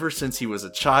reason, ever since he was a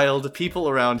child, people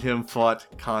around him fought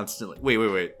constantly.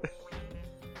 Wait.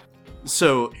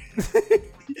 So,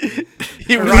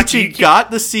 Richie got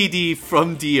the CD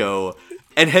from Dio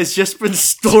and has just been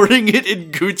storing it in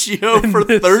Guccio for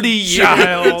 30 years.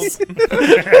 Child.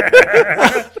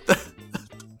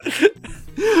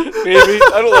 Maybe. I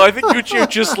don't know. I think Guccio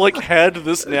just, like, had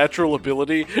this natural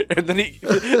ability, and then he...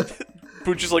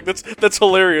 Pucci's like, that's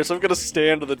hilarious. I've got a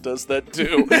stand that does that,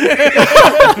 too.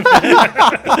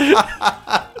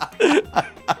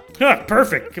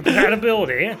 Perfect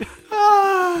compatibility.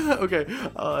 Okay.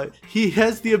 He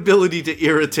has the ability to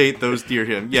irritate those near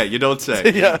him. Yeah, you don't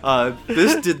say. Yeah.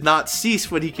 This did not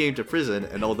cease when he came to prison,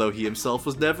 and although he himself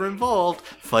was never involved,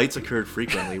 fights occurred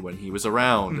frequently when he was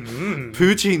around.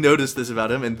 Pucci noticed this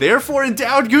about him, and therefore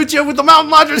endowed Guccio with the Mountain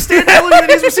Lodger stand ability that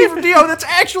he's received from Dio. That's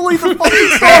actually the fucking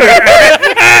story.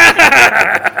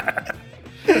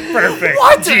 Perfect.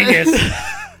 What? Genius.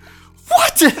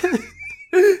 What?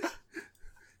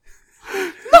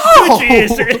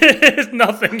 Jeez, is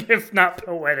nothing if not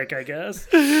poetic, I guess.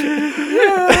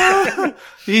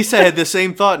 He said the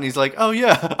same thought, and he's like, "Oh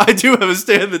yeah, I do have a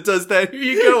stand that does that. Here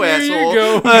you go, Here asshole." you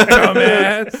go,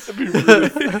 dumbass.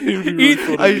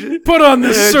 Put on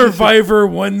the Survivor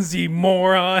onesie,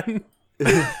 moron.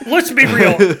 Let's be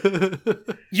real.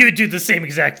 You do the same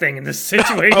exact thing in this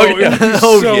situation. Oh, yeah.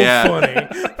 Oh, So yeah. funny.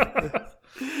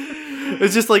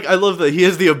 It's just like, I love that he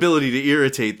has the ability to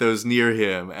irritate those near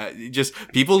him. Just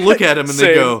people look at him and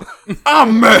they Same. go,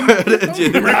 "I'm mad."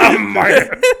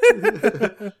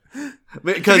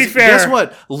 Because To be fair- guess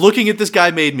what? Looking at this guy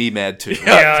made me mad too.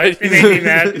 Yeah, it made me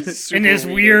mad. Super And his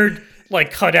weird. weird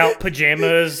like cutout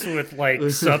pajamas with like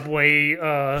Subway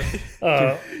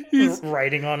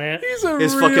writing on it. He's a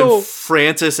His real, fucking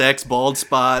Francis X bald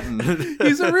spot. And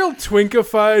he's a real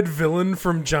twinkified villain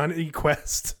from Johnny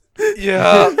Quest.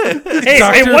 Yeah. Hey,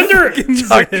 I wonder.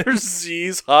 Dr.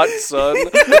 Z's hot son.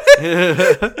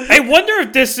 I wonder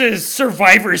if this is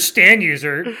Survivor's stand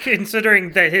user,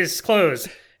 considering that his clothes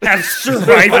have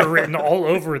Survivor written all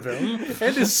over them.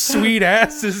 And his sweet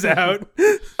ass is out.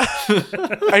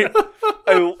 I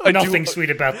Nothing sweet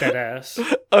about that ass.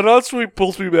 Anatsui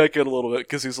pulls me back in a little bit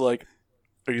because he's like,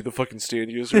 "Are you the fucking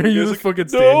stand user?" Are you He's the like, fucking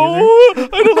stand "No,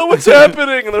 I don't know what's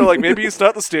happening." And they're like, "Maybe he's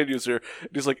not the stand user." And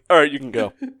he's like, "All right, you can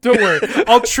go." Don't worry,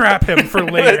 I'll trap him for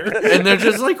later. and they're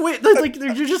just like, wait,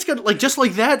 you're just gonna, like, just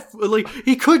like that, like,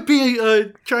 he could be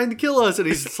trying to kill us. And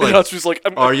he's just like, Anatsui's like,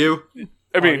 are you?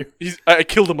 I mean, I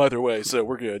killed him either way, so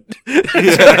we're good. Like,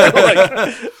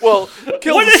 well, What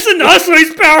does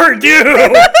Anatsui's power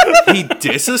do? He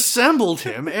disassembled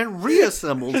him and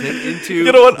reassembled him into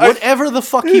You know what? whatever the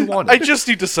fuck he wanted. I just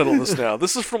need to settle this now.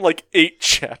 This is from like 8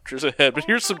 chapters ahead, but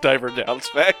here's some Diver Downs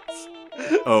facts.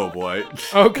 Oh boy.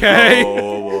 Okay.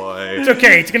 Oh boy. It's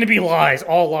okay. It's gonna be lies.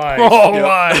 All lies. All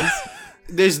lies.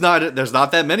 There's not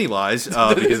that many lies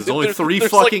because there's only 3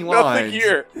 There's fucking like nothing lines.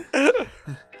 here.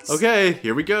 Okay,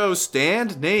 here we go.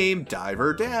 Stand name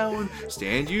Diver Down.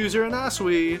 Stand user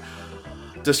Anasui.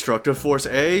 Destructive force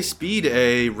A, speed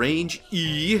A, range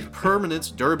E,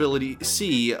 permanence, durability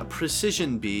C,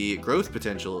 precision B, growth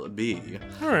potential B.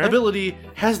 Alright. Ability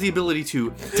has the ability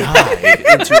to dive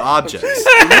into objects.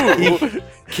 He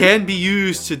can be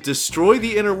used to destroy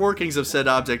the inner workings of said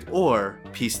object or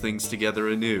piece things together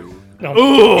anew. No,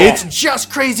 It's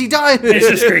just Crazy Diamond. it's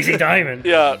just Crazy Diamond.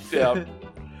 Yeah.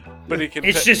 But he can.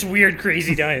 It's just weird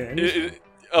Crazy Diamond.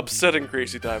 Upsetting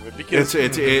Crazy Diamond because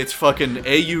It's fucking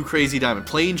AU Crazy Diamond,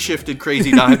 plane shifted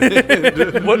Crazy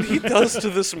Diamond. what he does to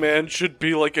this man should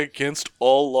be like against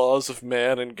all laws of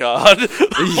man and God.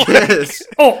 Yes.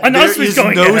 Oh, There Anatsui's is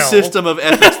going to no hell. system of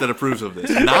ethics that approves of this.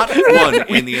 Not one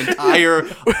in the entire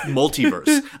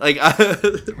multiverse. Like,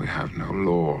 We have no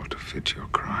law to fit your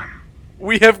crime.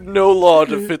 We have no law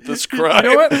to fit this crime. You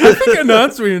know what? I think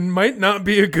Anatsuin might not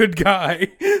be a good guy.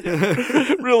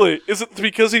 Really? Is it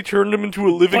because he turned him into a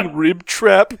living rib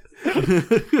trap?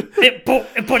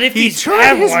 But if He he's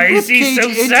turned his wise, he's so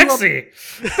ribcage into a- sexy.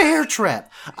 bear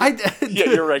trap. Yeah,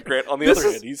 you're right, Grant. On the other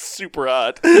hand, he's super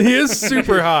hot. He is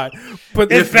super hot.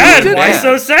 But It's if bad. he did, Why bad,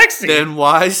 so sexy? Then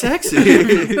why sexy?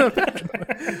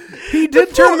 he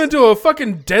did turn him into a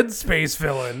fucking Dead Space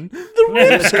villain. The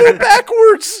ribs go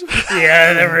backwards.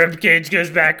 Yeah, the ribcage goes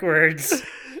backwards.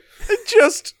 It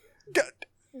just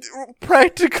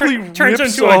practically Turns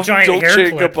rips into a off giant hair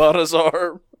Dolce clip. Gabbana's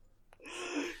arm.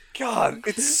 God,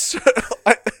 it's so,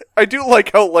 I do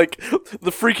like how like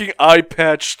the freaking eye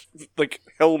patched like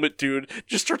helmet dude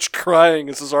just starts crying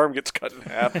as his arm gets cut in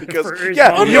half because For his yeah,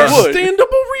 mom. you would.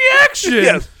 Understandable reaction.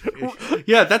 Yes.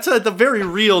 Yeah, that's the very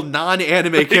real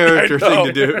non-anime character thing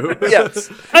to do. Yes.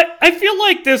 I feel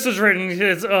like this is written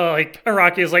because like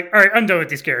Araki is like, all right, I'm done with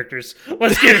these characters.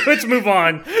 Let's move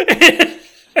on.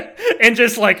 And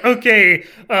just like, okay,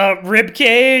 rib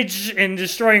cage and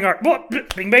destroying our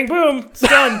bing bang boom, it's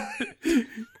done.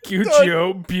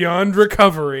 Guccio beyond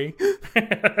recovery.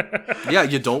 Yeah,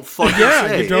 you don't fucking Yeah,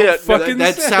 say. you don't Yeah, fucking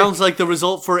That say. sounds like the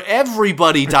result for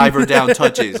everybody Diver Down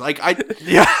touches. Like,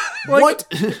 Yeah. what?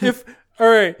 If all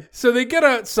right, so they get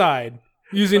outside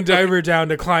using Diver Down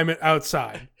to climb it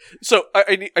outside. So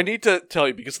I need to tell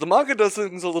you because the manga does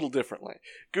things a little differently.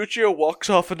 Guccio walks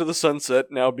off into the sunset,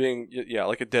 now being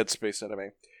like a Dead Space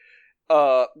anime.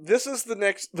 This is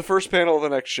the first panel of the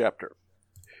next chapter.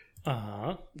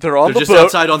 Uh-huh. They're on They're the just boat.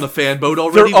 outside on the fan boat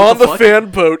already? They're on What the fuck?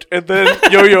 fan boat, and then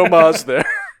Yo-Yo Ma's there.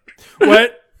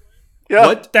 What? Yeah.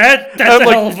 What? That's I'm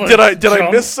a hell of like, a did I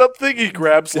jump. miss something? He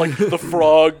grabs like the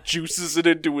frog, juices it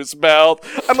into his mouth.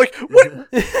 I'm like,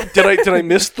 what? Did I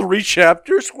miss 3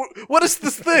 chapters? What is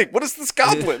this thing? What is this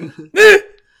goblin?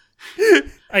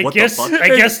 I What the guess fuck?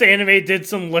 the anime did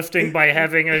some lifting by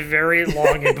having a very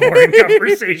long and boring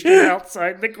conversation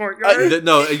outside the courtyard.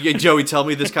 No, Joey, tell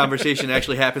me this conversation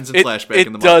actually happens in flashback It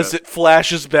in the manga. does. It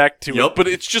flashes back to Yup. it, but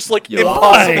it's just like Yup.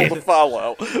 impossible Why? to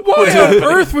follow. Why on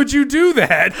earth would you do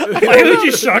that? Why would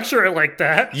you structure it like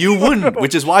that? You wouldn't,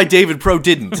 which is why David Pro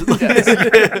didn't.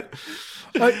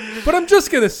 But I'm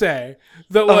just gonna say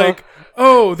that, like,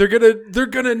 oh, they're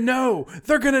gonna know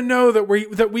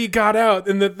that we got out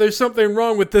and that there's something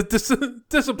wrong with the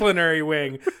disciplinary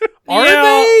wing. Are Yeah.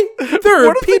 they? There are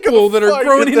What are they people gonna that are find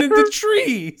growing in into there?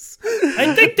 trees.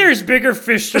 I think there's bigger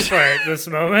fish to fry at this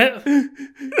moment.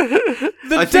 The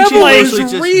I think devil she's is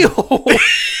mostly just-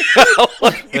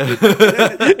 real.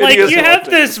 Like, is you have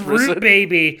haunting this the prison. root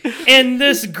baby, and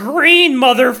this green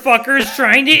motherfucker's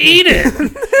trying to eat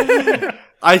it.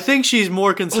 I think she's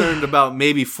more concerned about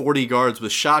maybe 40 guards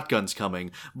with shotguns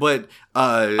coming, but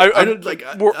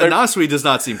Anasui does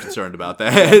not seem concerned about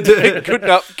that. I could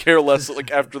not care less.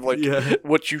 Like after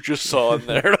what you just saw in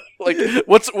there, like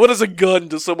what is a gun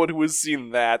to someone who has seen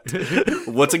that?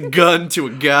 What's a gun to a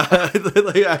guy?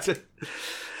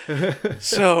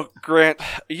 So Grant,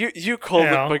 you called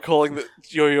it by calling the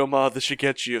Yo-Yo Ma the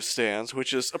Shigechi of stands,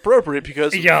 which is appropriate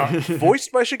because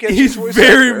voiced by Shigechi's He's voice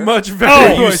very actor. much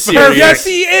very you much. serious? Yes,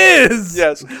 he is.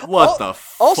 Yes. What the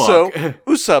fuck? Also,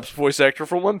 Usopp's voice actor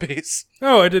from One Piece.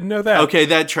 Oh, I didn't know that. Okay,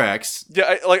 that tracks.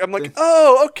 Yeah, I'm like,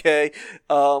 oh, okay.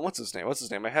 What's his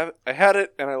name? I had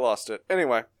it and I lost it.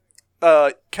 Anyway,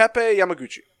 Kappei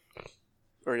Yamaguchi,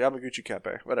 or Yamaguchi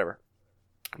Kappei, whatever.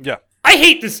 Yeah. I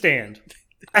hate the stand.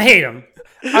 I hate him.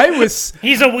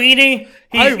 He's a weenie.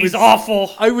 He's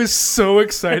awful. I was so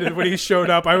excited when he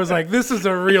showed up. I was like, "This is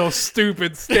a real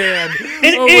stupid stand.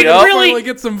 It really really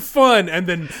get some fun." And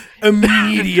then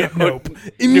immediate nope. No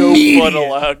Immediate. fun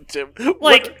allowed, Tim.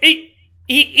 like he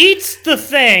eats the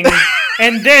thing,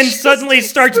 and then suddenly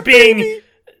starts being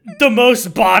the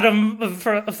most bottom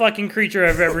fucking creature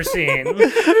I've ever seen.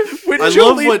 When I love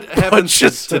Jolie what happens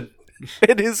punches to.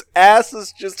 and his ass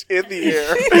is just in the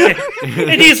air.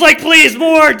 And he's like, "Please,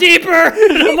 more, deeper."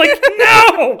 And I'm like,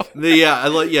 "No."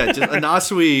 Just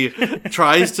Anasui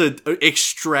tries to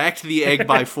extract the egg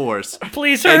by force.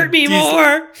 Please hurt And me he's-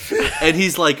 more. And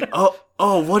he's like,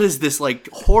 oh, what is this, like,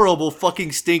 horrible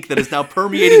fucking stink that is now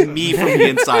permeating me from the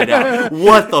inside out?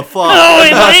 What the fuck? Oh,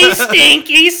 am I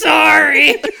stinky?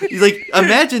 Sorry. He's like,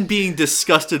 imagine being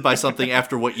disgusted by something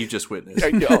after what you just witnessed. I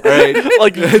know. Right?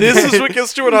 Like, this is what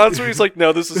gets to Anatsu. He's like,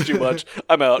 no, this is too much.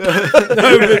 I'm out.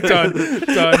 Done.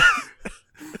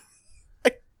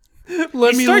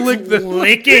 Let me Starts lick the.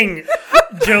 licking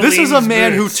Jolene's This is a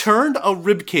man who boots. turned a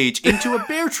ribcage into a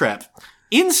bear trap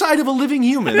inside of a living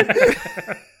human.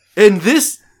 And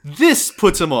this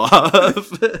puts him off.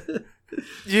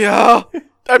 Yeah.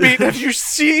 I mean, have you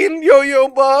seen Yo-Yo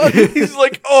Ma? He's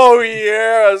like, oh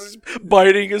yeah, he's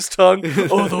biting his tongue.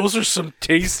 Oh, those are some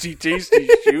tasty, tasty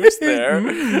juice there.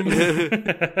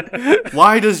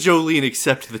 Why does Jolene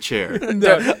accept the chair?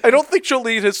 I don't think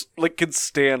Jolene can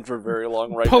stand for very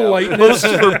long right Politeness. now. Most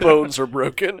of her bones are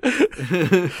broken.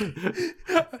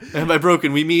 And by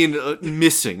broken, we mean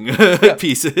missing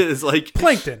pieces. Like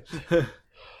Plankton.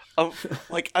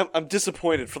 I'm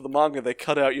disappointed. For the manga, they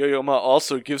cut out Yo-Yo Ma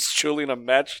also gives Jolene a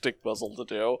matchstick puzzle to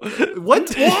do. what?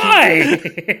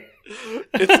 Why?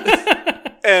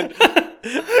 And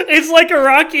It's like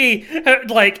Araki,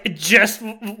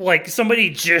 somebody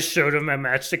just showed him a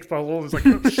matchstick puzzle. It's like,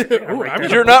 oh,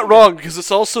 shit, you're not wrong, because it's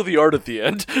also the art at the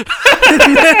end.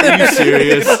 Are you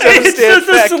serious? It's just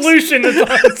the Facts. solution. It's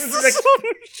like,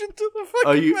 Solution to the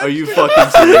fucking Are you fucking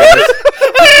serious?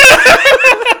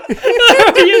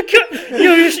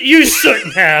 you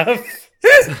shouldn't have.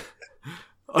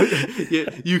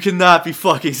 You cannot be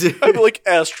fucking serious. I'm like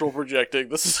astral projecting.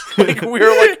 This is like we're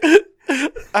like.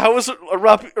 How is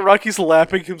Araki's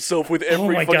lapping himself with every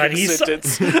Oh my fucking god,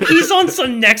 sentence? he's on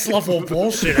some next level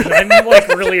bullshit, and I'm like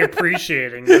really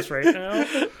appreciating this right now.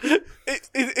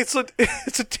 It's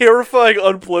a terrifying,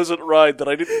 unpleasant ride that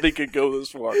I didn't think could go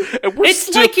this far. And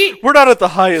we're not at the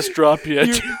highest drop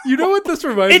yet. You know what this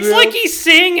reminds It's me like of? he's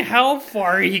seeing how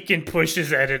far he can push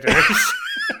his editors.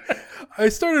 I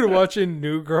started watching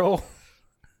New Girl,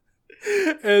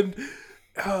 and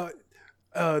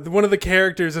one of the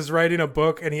characters is writing a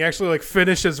book, and he actually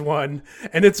finishes one,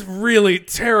 and it's really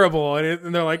terrible,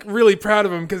 and they're really proud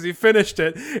of him because he finished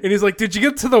it, and he's like, "Did you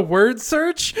get to the word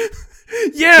search?"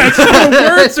 Yeah, it's just a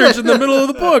word search in the middle of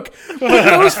the book. But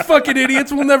those fucking idiots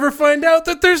will never find out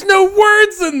that there's no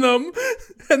words in them.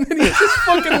 And then he just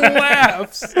fucking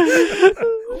laughs.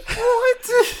 What?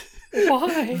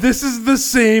 Why? This is the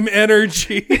same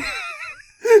energy.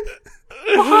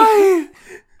 Why?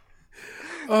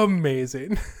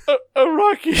 Amazing.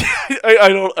 Rocky, I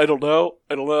don't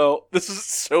know. This is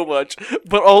so much,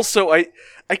 but also I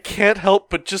can't help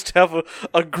but just have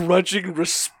a grudging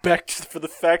respect for the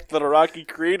fact that Araki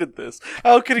created this.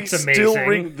 How can he It's still amazing.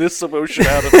 wring this emotion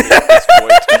out of me at this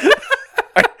point?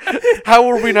 How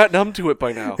are we not numb to it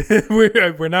by now?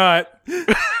 We're not.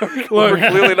 We're Look,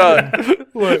 clearly not.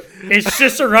 look. It's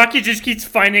just Araki just keeps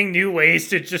finding new ways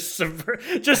to just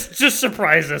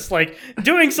surprise us, like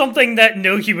doing something that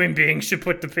no human being should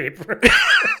put to paper.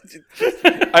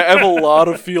 I have a lot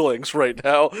of feelings right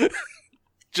now.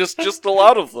 Just a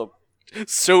lot of them.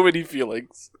 So many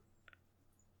feelings.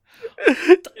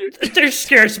 There's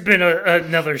scarce been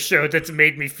another show that's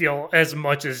made me feel as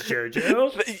much as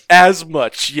JoJo. As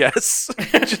much, yes.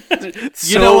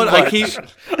 You know what? Much.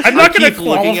 I'm not going to keep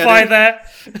looking at qualify it.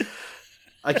 that.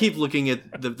 I keep looking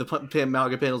at the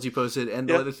manga panels you posted, and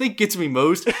what I think gets me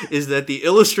most is that the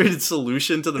illustrated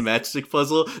solution to the matchstick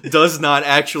puzzle does not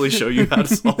actually show you how to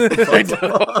solve the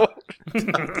puzzle.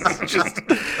 It's just...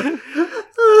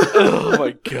 Oh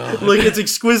my god. Like, it's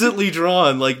exquisitely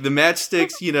drawn, like the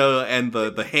matchsticks, and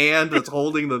the hand that's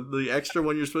holding the extra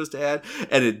one you're supposed to add,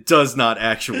 and it does not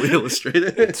actually illustrate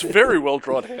it. It's very well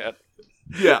drawn hand.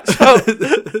 Yeah.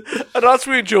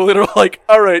 Anatsui and Julian are like,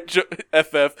 all right,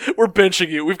 FF, we're benching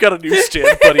you. We've got a new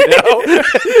stand buddy now.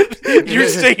 You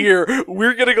stay here.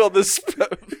 We're getting on this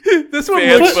This one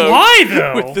fan looks boat Why,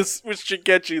 though? with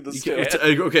Shigechi the stand.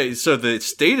 Okay, so the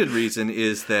stated reason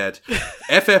is that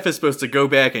FF is supposed to go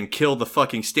back and kill the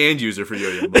fucking stand user for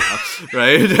Yo-Yo Ma,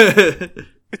 right?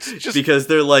 Just, Because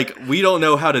they're like, we don't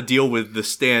know how to deal with the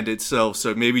stand itself,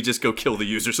 so maybe just go kill the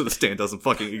user so the stand doesn't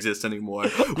fucking exist anymore.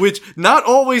 Which, not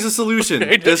always a solution.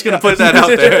 Just gonna put that out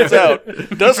there. It's out.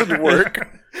 Doesn't work.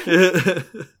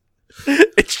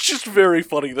 It's just very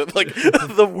funny that, like,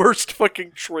 the worst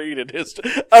fucking trade in history.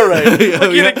 Alright,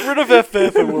 we're getting rid of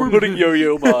FF and we're putting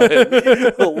Yo-Yo Ma in.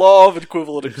 The law of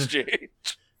equivalent exchange.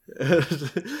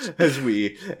 as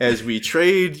we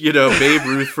trade, Babe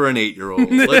Ruth for an 8-year-old.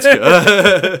 Let's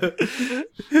go.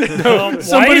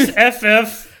 Why is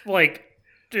FF, like,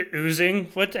 oozing?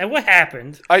 What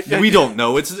happened? We don't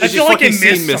know. It's I just feel like I fucking scene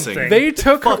missed missing. something. They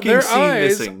took Fucking their scene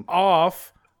eyes missing.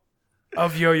 off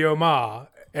of Yo-Yo Ma,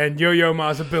 and Yo-Yo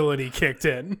Ma's ability kicked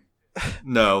in.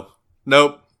 No.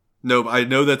 Nope. I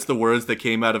know that's the words that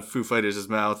came out of Foo Fighters'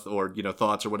 mouth, or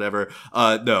thoughts or whatever.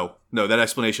 No, that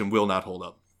explanation will not hold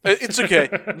up. It's okay.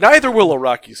 Neither will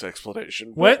Araki's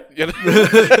explanation. What? You know?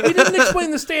 He didn't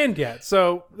explain the stand yet,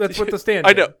 so that's what the stand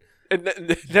I did. know.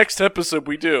 And next episode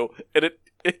we do, and it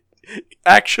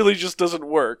actually just doesn't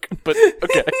work. But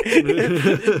okay.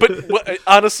 But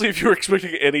honestly, if you were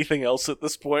expecting anything else at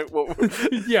this point,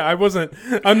 Yeah,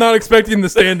 I'm not expecting the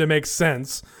stand to make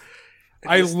sense.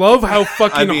 I love how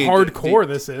fucking hardcore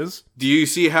this is. Do you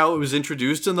see how it was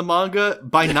introduced in the manga?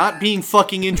 By not being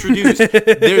fucking introduced.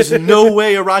 There's no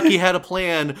way Araki had a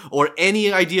plan or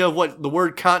any idea of what the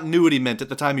word continuity meant at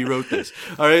the time he wrote this.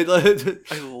 All right.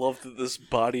 I love that this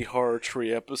body horror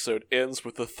tree episode ends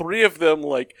with the three of them,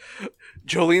 like,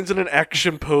 Jolene's in an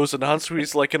action pose, and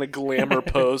Hansui's like in a glamour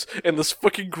pose, and this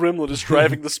fucking gremlin is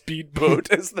driving the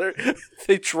speedboat as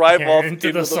they drive off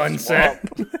into the sunset.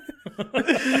 swamp.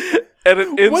 And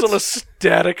it ends on a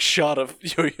static shot of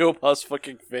Yo-Yo Ma's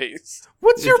fucking face.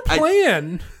 What's your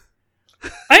plan?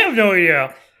 I have no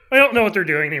idea. I don't know what they're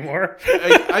doing anymore.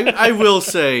 I will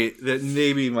say that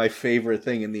maybe my favorite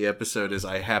thing in the episode is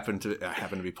I happen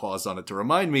to be paused on it to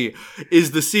remind me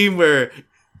is the scene where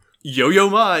Yo-Yo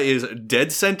Ma is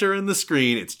dead center in the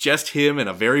screen. It's just him in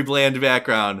a very bland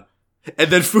background.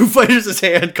 And then Foo Fighters'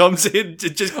 hand comes in to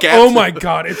just capture Oh my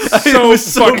god, it's so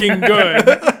fucking good.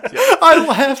 I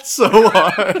laughed so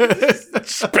hard.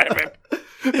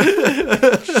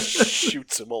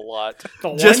 Shoots him a lot. The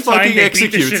one Just time fucking they beat the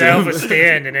executes shit out of him. a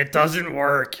stand and it doesn't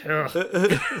work.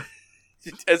 Ugh.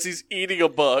 As he's eating a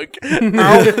bug. Yum,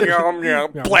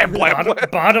 yum, blam, blam, blam.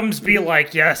 Bottoms be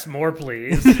like, yes, more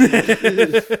please. This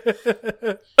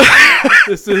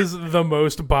is the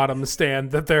most bottom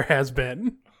stand that there has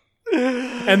been.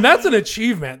 And that's an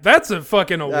achievement. That's a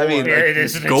fucking award. I mean, Yeah, it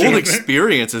is an gold achievement.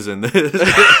 experiences in this.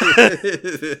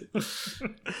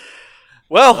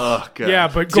 Well, Oh god. yeah,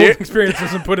 but Gold Experience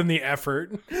doesn't put in the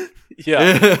effort.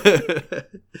 yeah.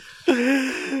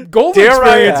 Gold Dare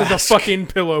I Experience is a ask? fucking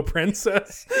pillow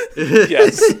princess.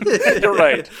 Yes. You're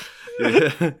right.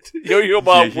 Yo-Yo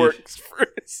Ma Yeah, works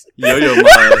first. Yo-Yo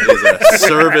Ma is a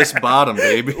service bottom,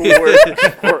 baby.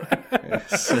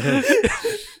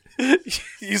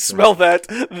 You smell that?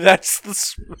 That's the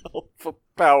smell of a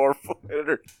powerful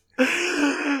energy.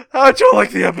 How'd you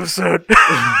like the episode?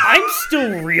 I'm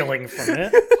still reeling from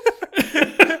it.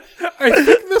 I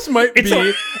think this might It's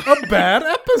be a bad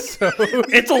episode.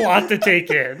 It's a lot to take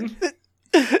in.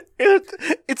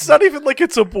 It's not even like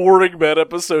it's a boring bad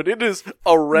episode. It is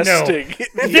arresting.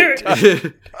 There,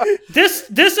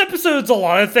 this episode's a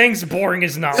lot of things. Boring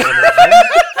is not one of them.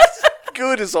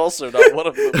 Good is also not one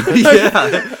of them.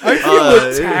 Yeah. I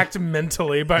feel attacked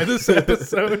mentally by this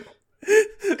episode.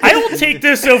 I will take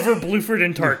this over Bluford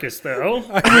and Tarkus, though.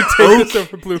 I would take this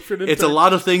over Bluford. It's a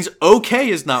lot of things. Okay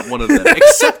is not one of them.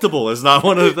 Acceptable is not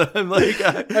one of them. Like,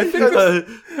 I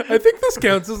think this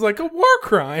counts as like a war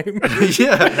crime.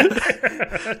 yeah,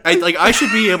 I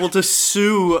should be able to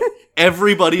sue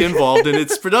everybody involved in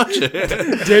its production,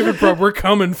 David Probe, we're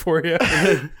coming for you.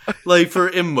 like for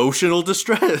emotional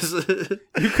distress.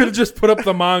 You could have just put up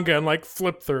the manga and like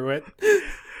flip through it.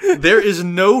 There is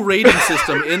no rating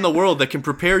system in the world that can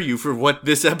prepare you for what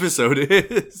this episode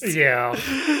is. Yeah.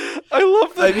 I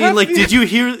love that. I mean, like, did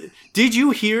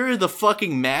you hear the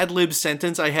fucking Mad Lib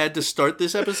sentence I had to start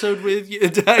this episode with?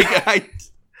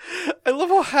 I love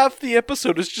how half the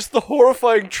episode is just the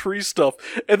horrifying tree stuff,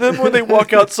 and then when they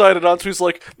walk outside and Ansui's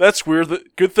like, "That's weird.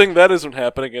 Good thing that isn't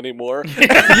happening anymore." Well,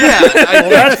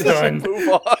 that's done. Move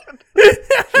on.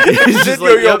 It's just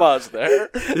like, yep. Yo-Yoma's there.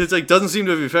 It's like, doesn't seem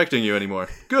to be affecting you anymore.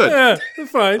 Good. Yeah,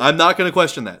 that's fine. I'm not going to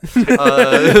question that.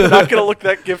 Not gonna look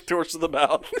that gift horse in the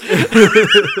mouth.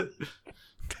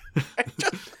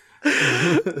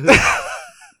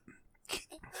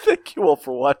 Thank you all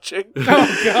for watching.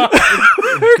 Oh god.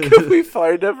 Where can we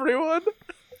find everyone?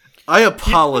 I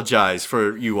apologize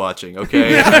for you watching,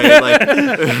 okay?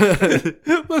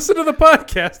 Listen to the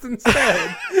podcast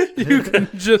instead. You can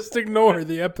just ignore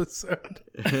the episode.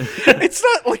 It's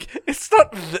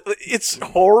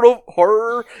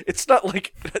horror. It's not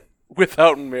like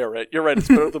without merit. You're right. It's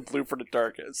better than Blue for the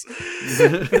Darkest.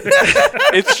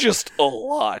 It's just a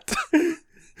lot.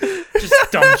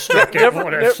 Just dumbstruck at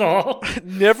what I saw.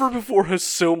 Never before has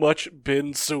so much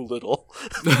been so little.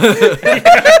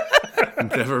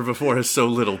 Never before has so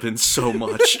little been so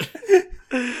much.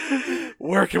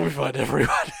 Where can we find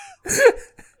everyone?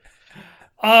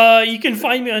 You can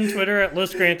find me on Twitter at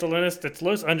Los Grantolinus. That's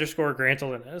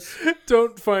Los_Grantolinus.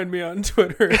 Don't find me on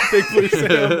Twitter at Big Blue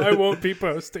Sam. I won't be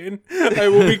posting. I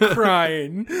will be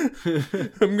crying.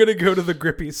 I'm gonna go to the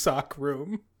grippy sock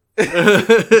room.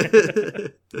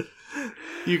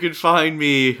 You can find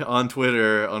me on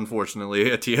Twitter,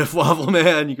 unfortunately, at TF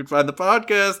Waffleman. You can find the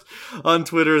podcast on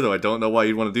Twitter, though I don't know why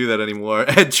you'd want to do that anymore,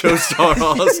 at Joestar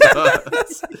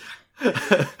All-Stars.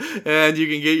 And you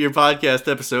can get your podcast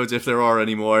episodes, if there are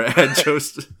any more, at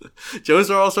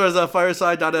Joestar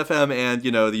All-Stars.fireside.fm and,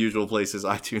 the usual places,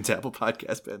 iTunes, Apple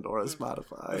Podcasts, Pandora,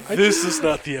 Spotify. This is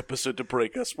not the episode to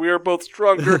break us. We are both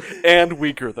stronger and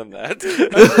weaker than that.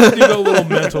 I need a little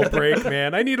mental break,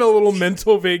 man. I need a little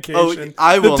mental vacation.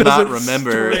 I will that not doesn't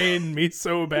remember. strain me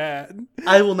so bad.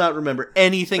 I will not remember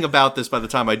anything about this by the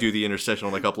time I do the interstitial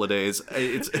in a couple of days.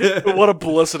 It's What a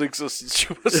blessed existence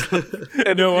you was.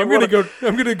 And No, you I'm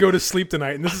gonna go to sleep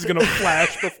tonight, and this is gonna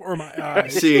flash before my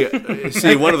eyes. See,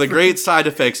 one of the great side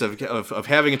effects of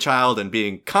having a child and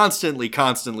being constantly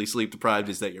sleep deprived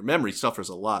is that your memory suffers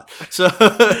a lot. So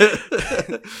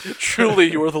Truly,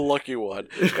 you are the lucky one.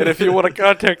 And if you want to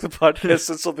contact the podcast,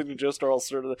 send something to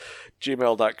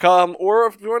joestarallstars@gmail.com, or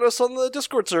if you want us on the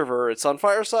Discord server, it's on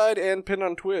Fireside and pinned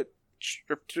on Twitter.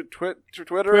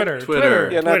 Twitter.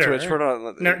 Yeah, not Twitter. Twitch. We're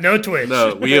not. No Twitch.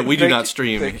 no, we do Thank not you.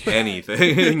 stream Thank you.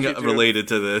 anything Dude. related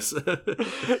to this.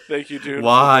 Thank you, dude.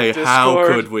 Why? How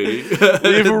Discord. could we?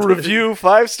 Leave a review,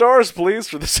 5 stars, please,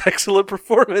 for this excellent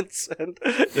performance. And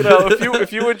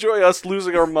if you enjoy us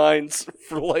losing our minds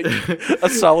for like a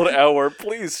solid hour,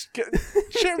 please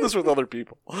share this with other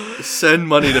people. Send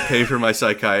money to pay for my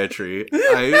psychiatry.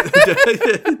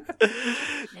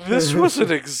 This was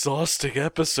an exhausting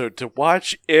episode to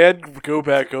watch and go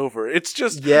back over. It's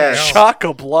just Yes.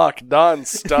 chock-a-block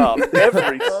nonstop.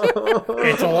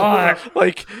 It's a lot.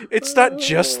 Like, it's not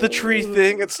just the tree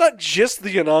thing. It's not just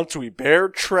the Anansui bear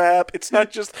trap. It's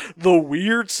not just the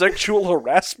weird sexual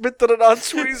harassment that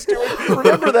Anansui's doing.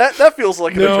 Remember that? That feels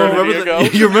like an eternity ago.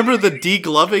 You remember the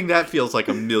degloving? That feels like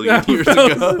a million years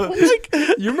ago.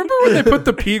 You remember when they put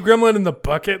the pea gremlin in the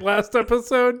bucket last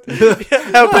episode?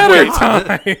 How Better quaint.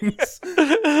 times.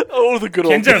 Oh, the good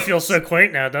old Kenzo days. feels so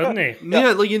quaint now, doesn't he?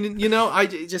 Yeah, like I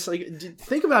just like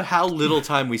think about how little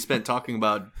time we spent talking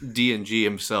about D&G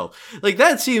himself. Like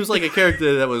that seems like a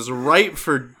character that was ripe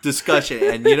for discussion,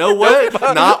 and you know what?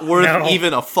 Not worth No.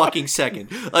 even a fucking second.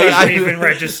 Like Doesn't even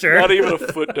register. Not even a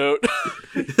footnote.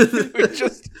 We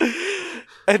just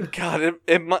and God,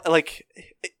 I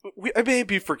may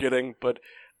be forgetting, but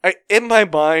in my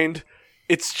mind,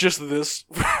 it's just this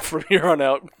from here on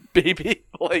out, baby.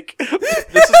 Like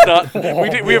this is not.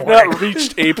 We have not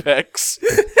reached apex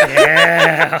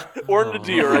Yeah. or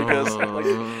nadir, I guess. Like,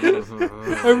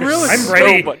 I'm really. I'm so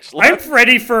ready. much left. I'm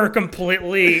ready for a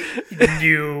completely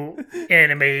new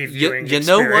anime viewing you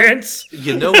know what? experience.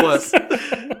 You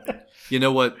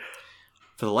know what?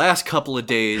 For the last couple of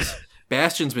days,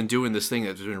 Bastion's been doing this thing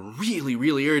that's been really,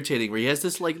 really irritating, where he has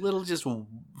this like little just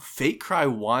fake cry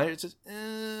whine. It's just,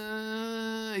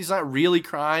 he's not really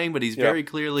crying, but he's very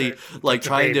clearly like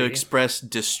trying to express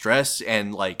distress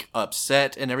and like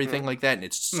upset and everything like that. And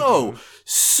it's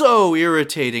so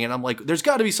irritating. And I'm like, there's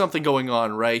got to be something going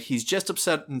on, right? He's just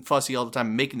upset and fussy all the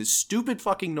time, making this stupid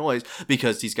fucking noise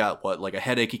because he's got like a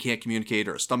headache he can't communicate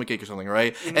or a stomachache or something,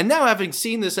 right? And now having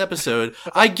seen this episode,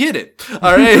 I get it.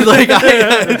 All right, like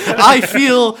I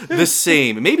feel the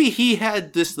same. Maybe he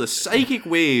had the psychic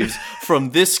waves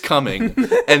from this coming,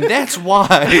 and that's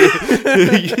why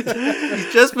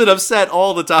he's just been upset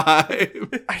all the time.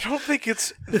 I don't think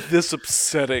it's this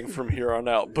upsetting from here on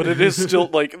out, but it is still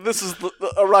like this is the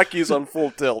Araki's on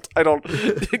full tilt. I don't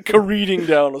careening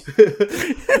down. So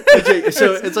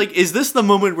it's like, is this the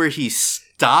moment where he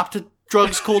stopped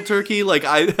drugs cold turkey? Like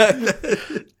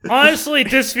Honestly,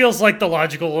 this feels like the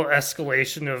logical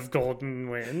escalation of Golden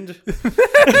Wind.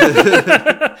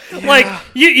 Like,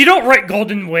 you don't write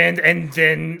Golden Wind and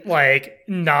then, like,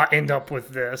 not end up with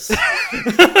this. There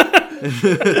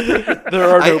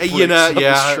are no freaks on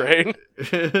this train.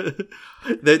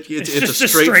 It's a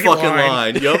straight fucking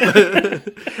line. Yep.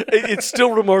 It's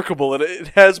still remarkable, and it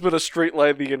has been a straight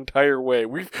line the entire way.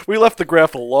 We left the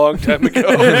graph a long time ago.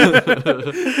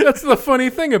 That's the funny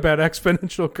thing about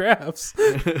exponential graphs.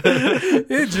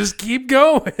 It just keep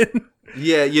going.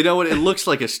 Yeah, you know what? It looks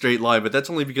like a straight line, but that's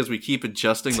only because we keep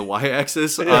adjusting the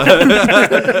y-axis.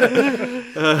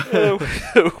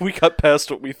 We got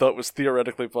past what we thought was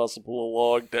theoretically possible a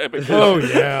long time ago. Oh,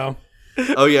 yeah.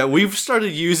 Oh yeah, we've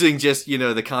started using just,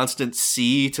 the constant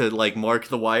C to like mark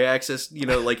the y-axis,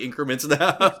 like increments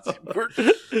now.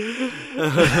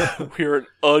 We're in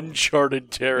uncharted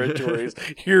territories.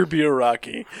 Here be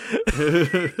Araki.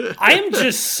 I am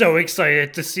just so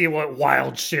excited to see what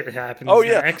wild shit happens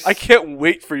next. I can't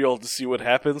wait for y'all to see what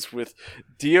happens with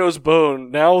Dio's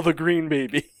bone, now the green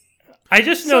baby. I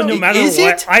just know no matter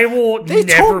what, I will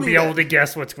never be able to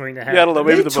guess what's going to happen. Yeah, I don't know.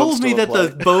 Maybe they told me that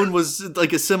the bone was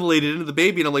like assimilated into the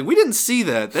baby, and I'm like, we didn't see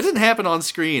that. That didn't happen on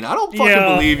screen. I don't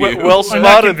fucking believe you. Well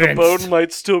spotted. The bone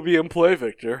might still be in play,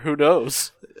 Victor. Who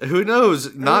knows? Who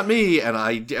knows? Not me, and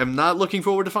I am not looking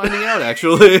forward to finding out.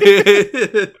 Actually.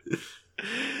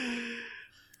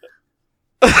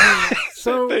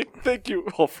 So thank you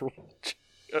all for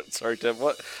watching. Sorry, Tim.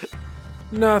 What?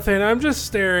 Nothing. I'm just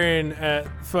staring at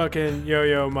fucking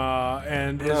Yo-Yo Ma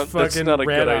and his fucking that's not a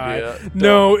red good eye. idea.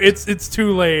 No, it's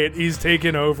too late. He's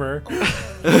taken over.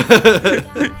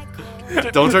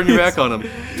 Don't turn your back on him.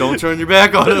 Don't turn your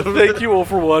back on him. Thank you all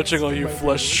for watching, all you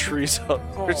flesh trees out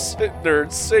there.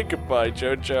 Nerds, say goodbye,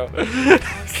 JoJo.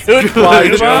 Goodbye,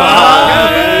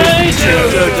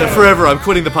 JoJo. Forever, I'm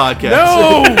quitting the podcast.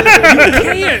 No! You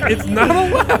can't! It's not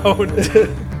allowed!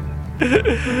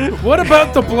 What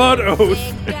about the blood oath?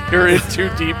 You're in too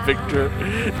deep, Victor.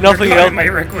 Nothing else. My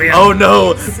Requiem. Oh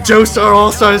no! Joestar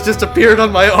All-Stars just appeared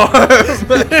on my arm!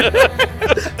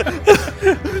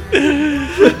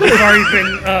 You've already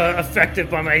been affected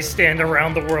by my stand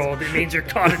around the world. It means you're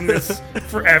caught in this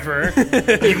forever.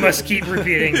 You must keep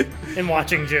repeating and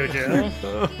watching JoJo.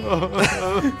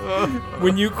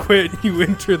 When you quit, you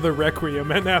enter the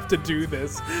Requiem and have to do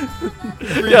this.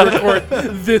 Re-record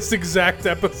this exact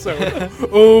episode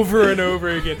over and over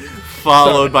again.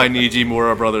 Followed by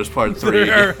Nijimura Brothers Part 3.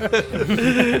 You're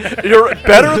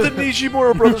better than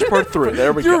Nijimura Brothers Part 3.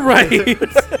 There we go. You're right.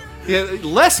 Yeah,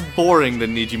 less boring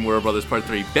than Nijimura Brothers Part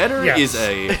 3. Better is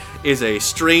a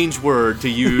strange word to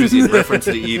use in reference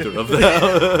to either of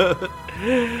them.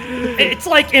 It's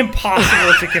like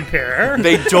impossible to compare.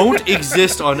 They don't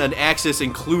exist on an axis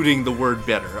including the word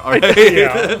better, alright?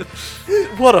 Yeah.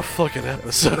 What a fucking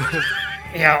episode.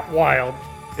 Yeah, wild.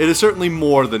 It is certainly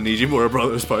more than Nijimura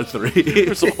Brothers Part 3.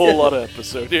 There's a whole lot of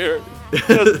episode here.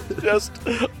 Just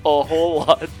a whole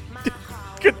lot.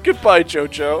 Goodbye,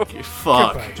 JoJo.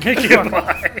 Fuck.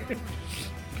 Goodbye.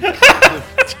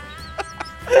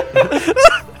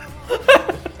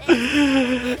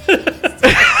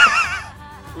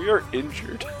 We are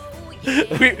injured.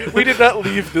 We did not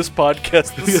leave this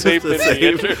podcast the same that we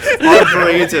entered. Our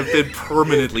brains have been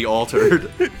permanently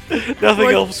altered. Nothing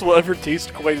else will ever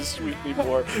taste quite as sweet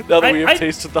anymore, now that we have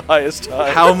tasted the highest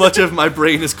high. How much of my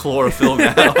brain is chlorophyll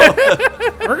now?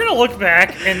 We're gonna look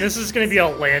back, and this is gonna be a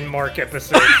landmark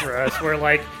episode for us, where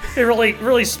like it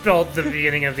really spelled the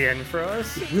beginning of the end for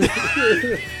us.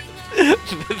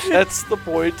 That's the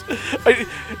point.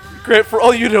 Grant, for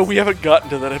all you know, we haven't gotten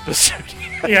to that episode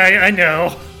yet. Yeah, I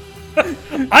know.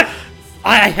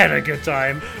 I had a good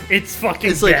time. It's fucking.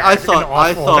 It's like bad I thought and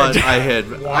awful.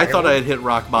 I had hit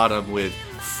rock bottom with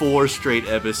 4 straight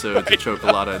episodes of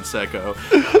Chocolata and Secco.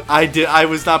 I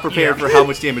was not prepared for how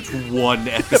much damage one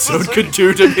episode could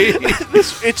do to me.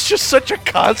 It's just such a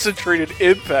concentrated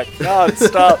impact,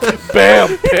 non-stop.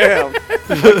 Bam, bam.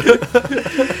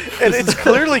 And it's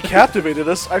clearly captivated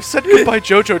us. I've said goodbye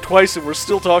JoJo twice and we're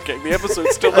still talking. The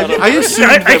episode's still not over. I assume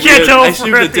I that, can't tell I if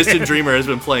assume we're that at the Distant Dreamer has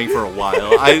been playing for a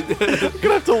while. I'm gonna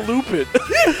have to loop it.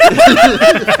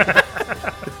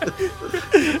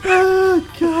 Oh,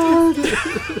 God.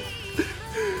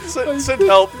 Send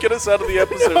help. Get us out of the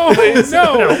episode, Oh, please.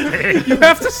 no. You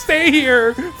have to stay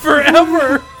here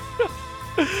forever.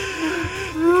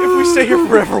 If we stay here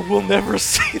forever, we'll never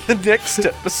see the next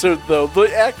episode, though.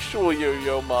 The actual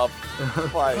Yo-Yo Mob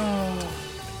fight.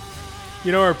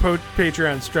 You know our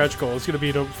Patreon stretch goal is going to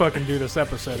be to fucking do this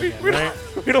episode again, right?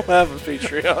 We don't have a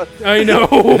Patreon. I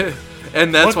know.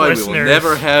 And that's Look, why we listeners. will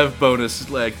never have bonus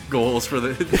goals for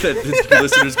that the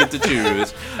listeners get to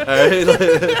choose. All right?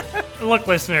 Look,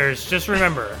 listeners, just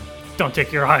remember, don't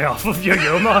take your eye off of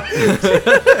Yo-Yo Ma.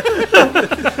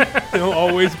 He'll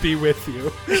always be with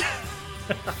you.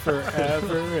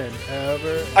 Forever and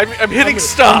ever. I'm hitting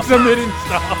stop. I'm hitting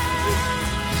stop.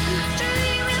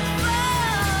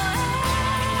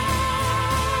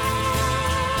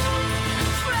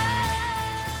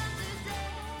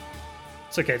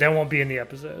 It's okay, that won't be in the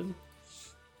episode.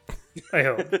 I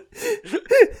hope.